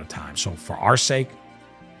running out of time. So for our sake,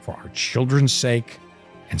 for our children's sake,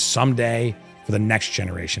 and someday for the next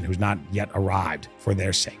generation who's not yet arrived, for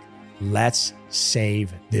their sake, let's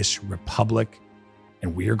save this republic.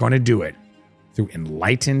 And we are going to do it through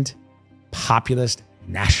enlightened, populist,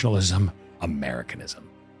 nationalism, Americanism.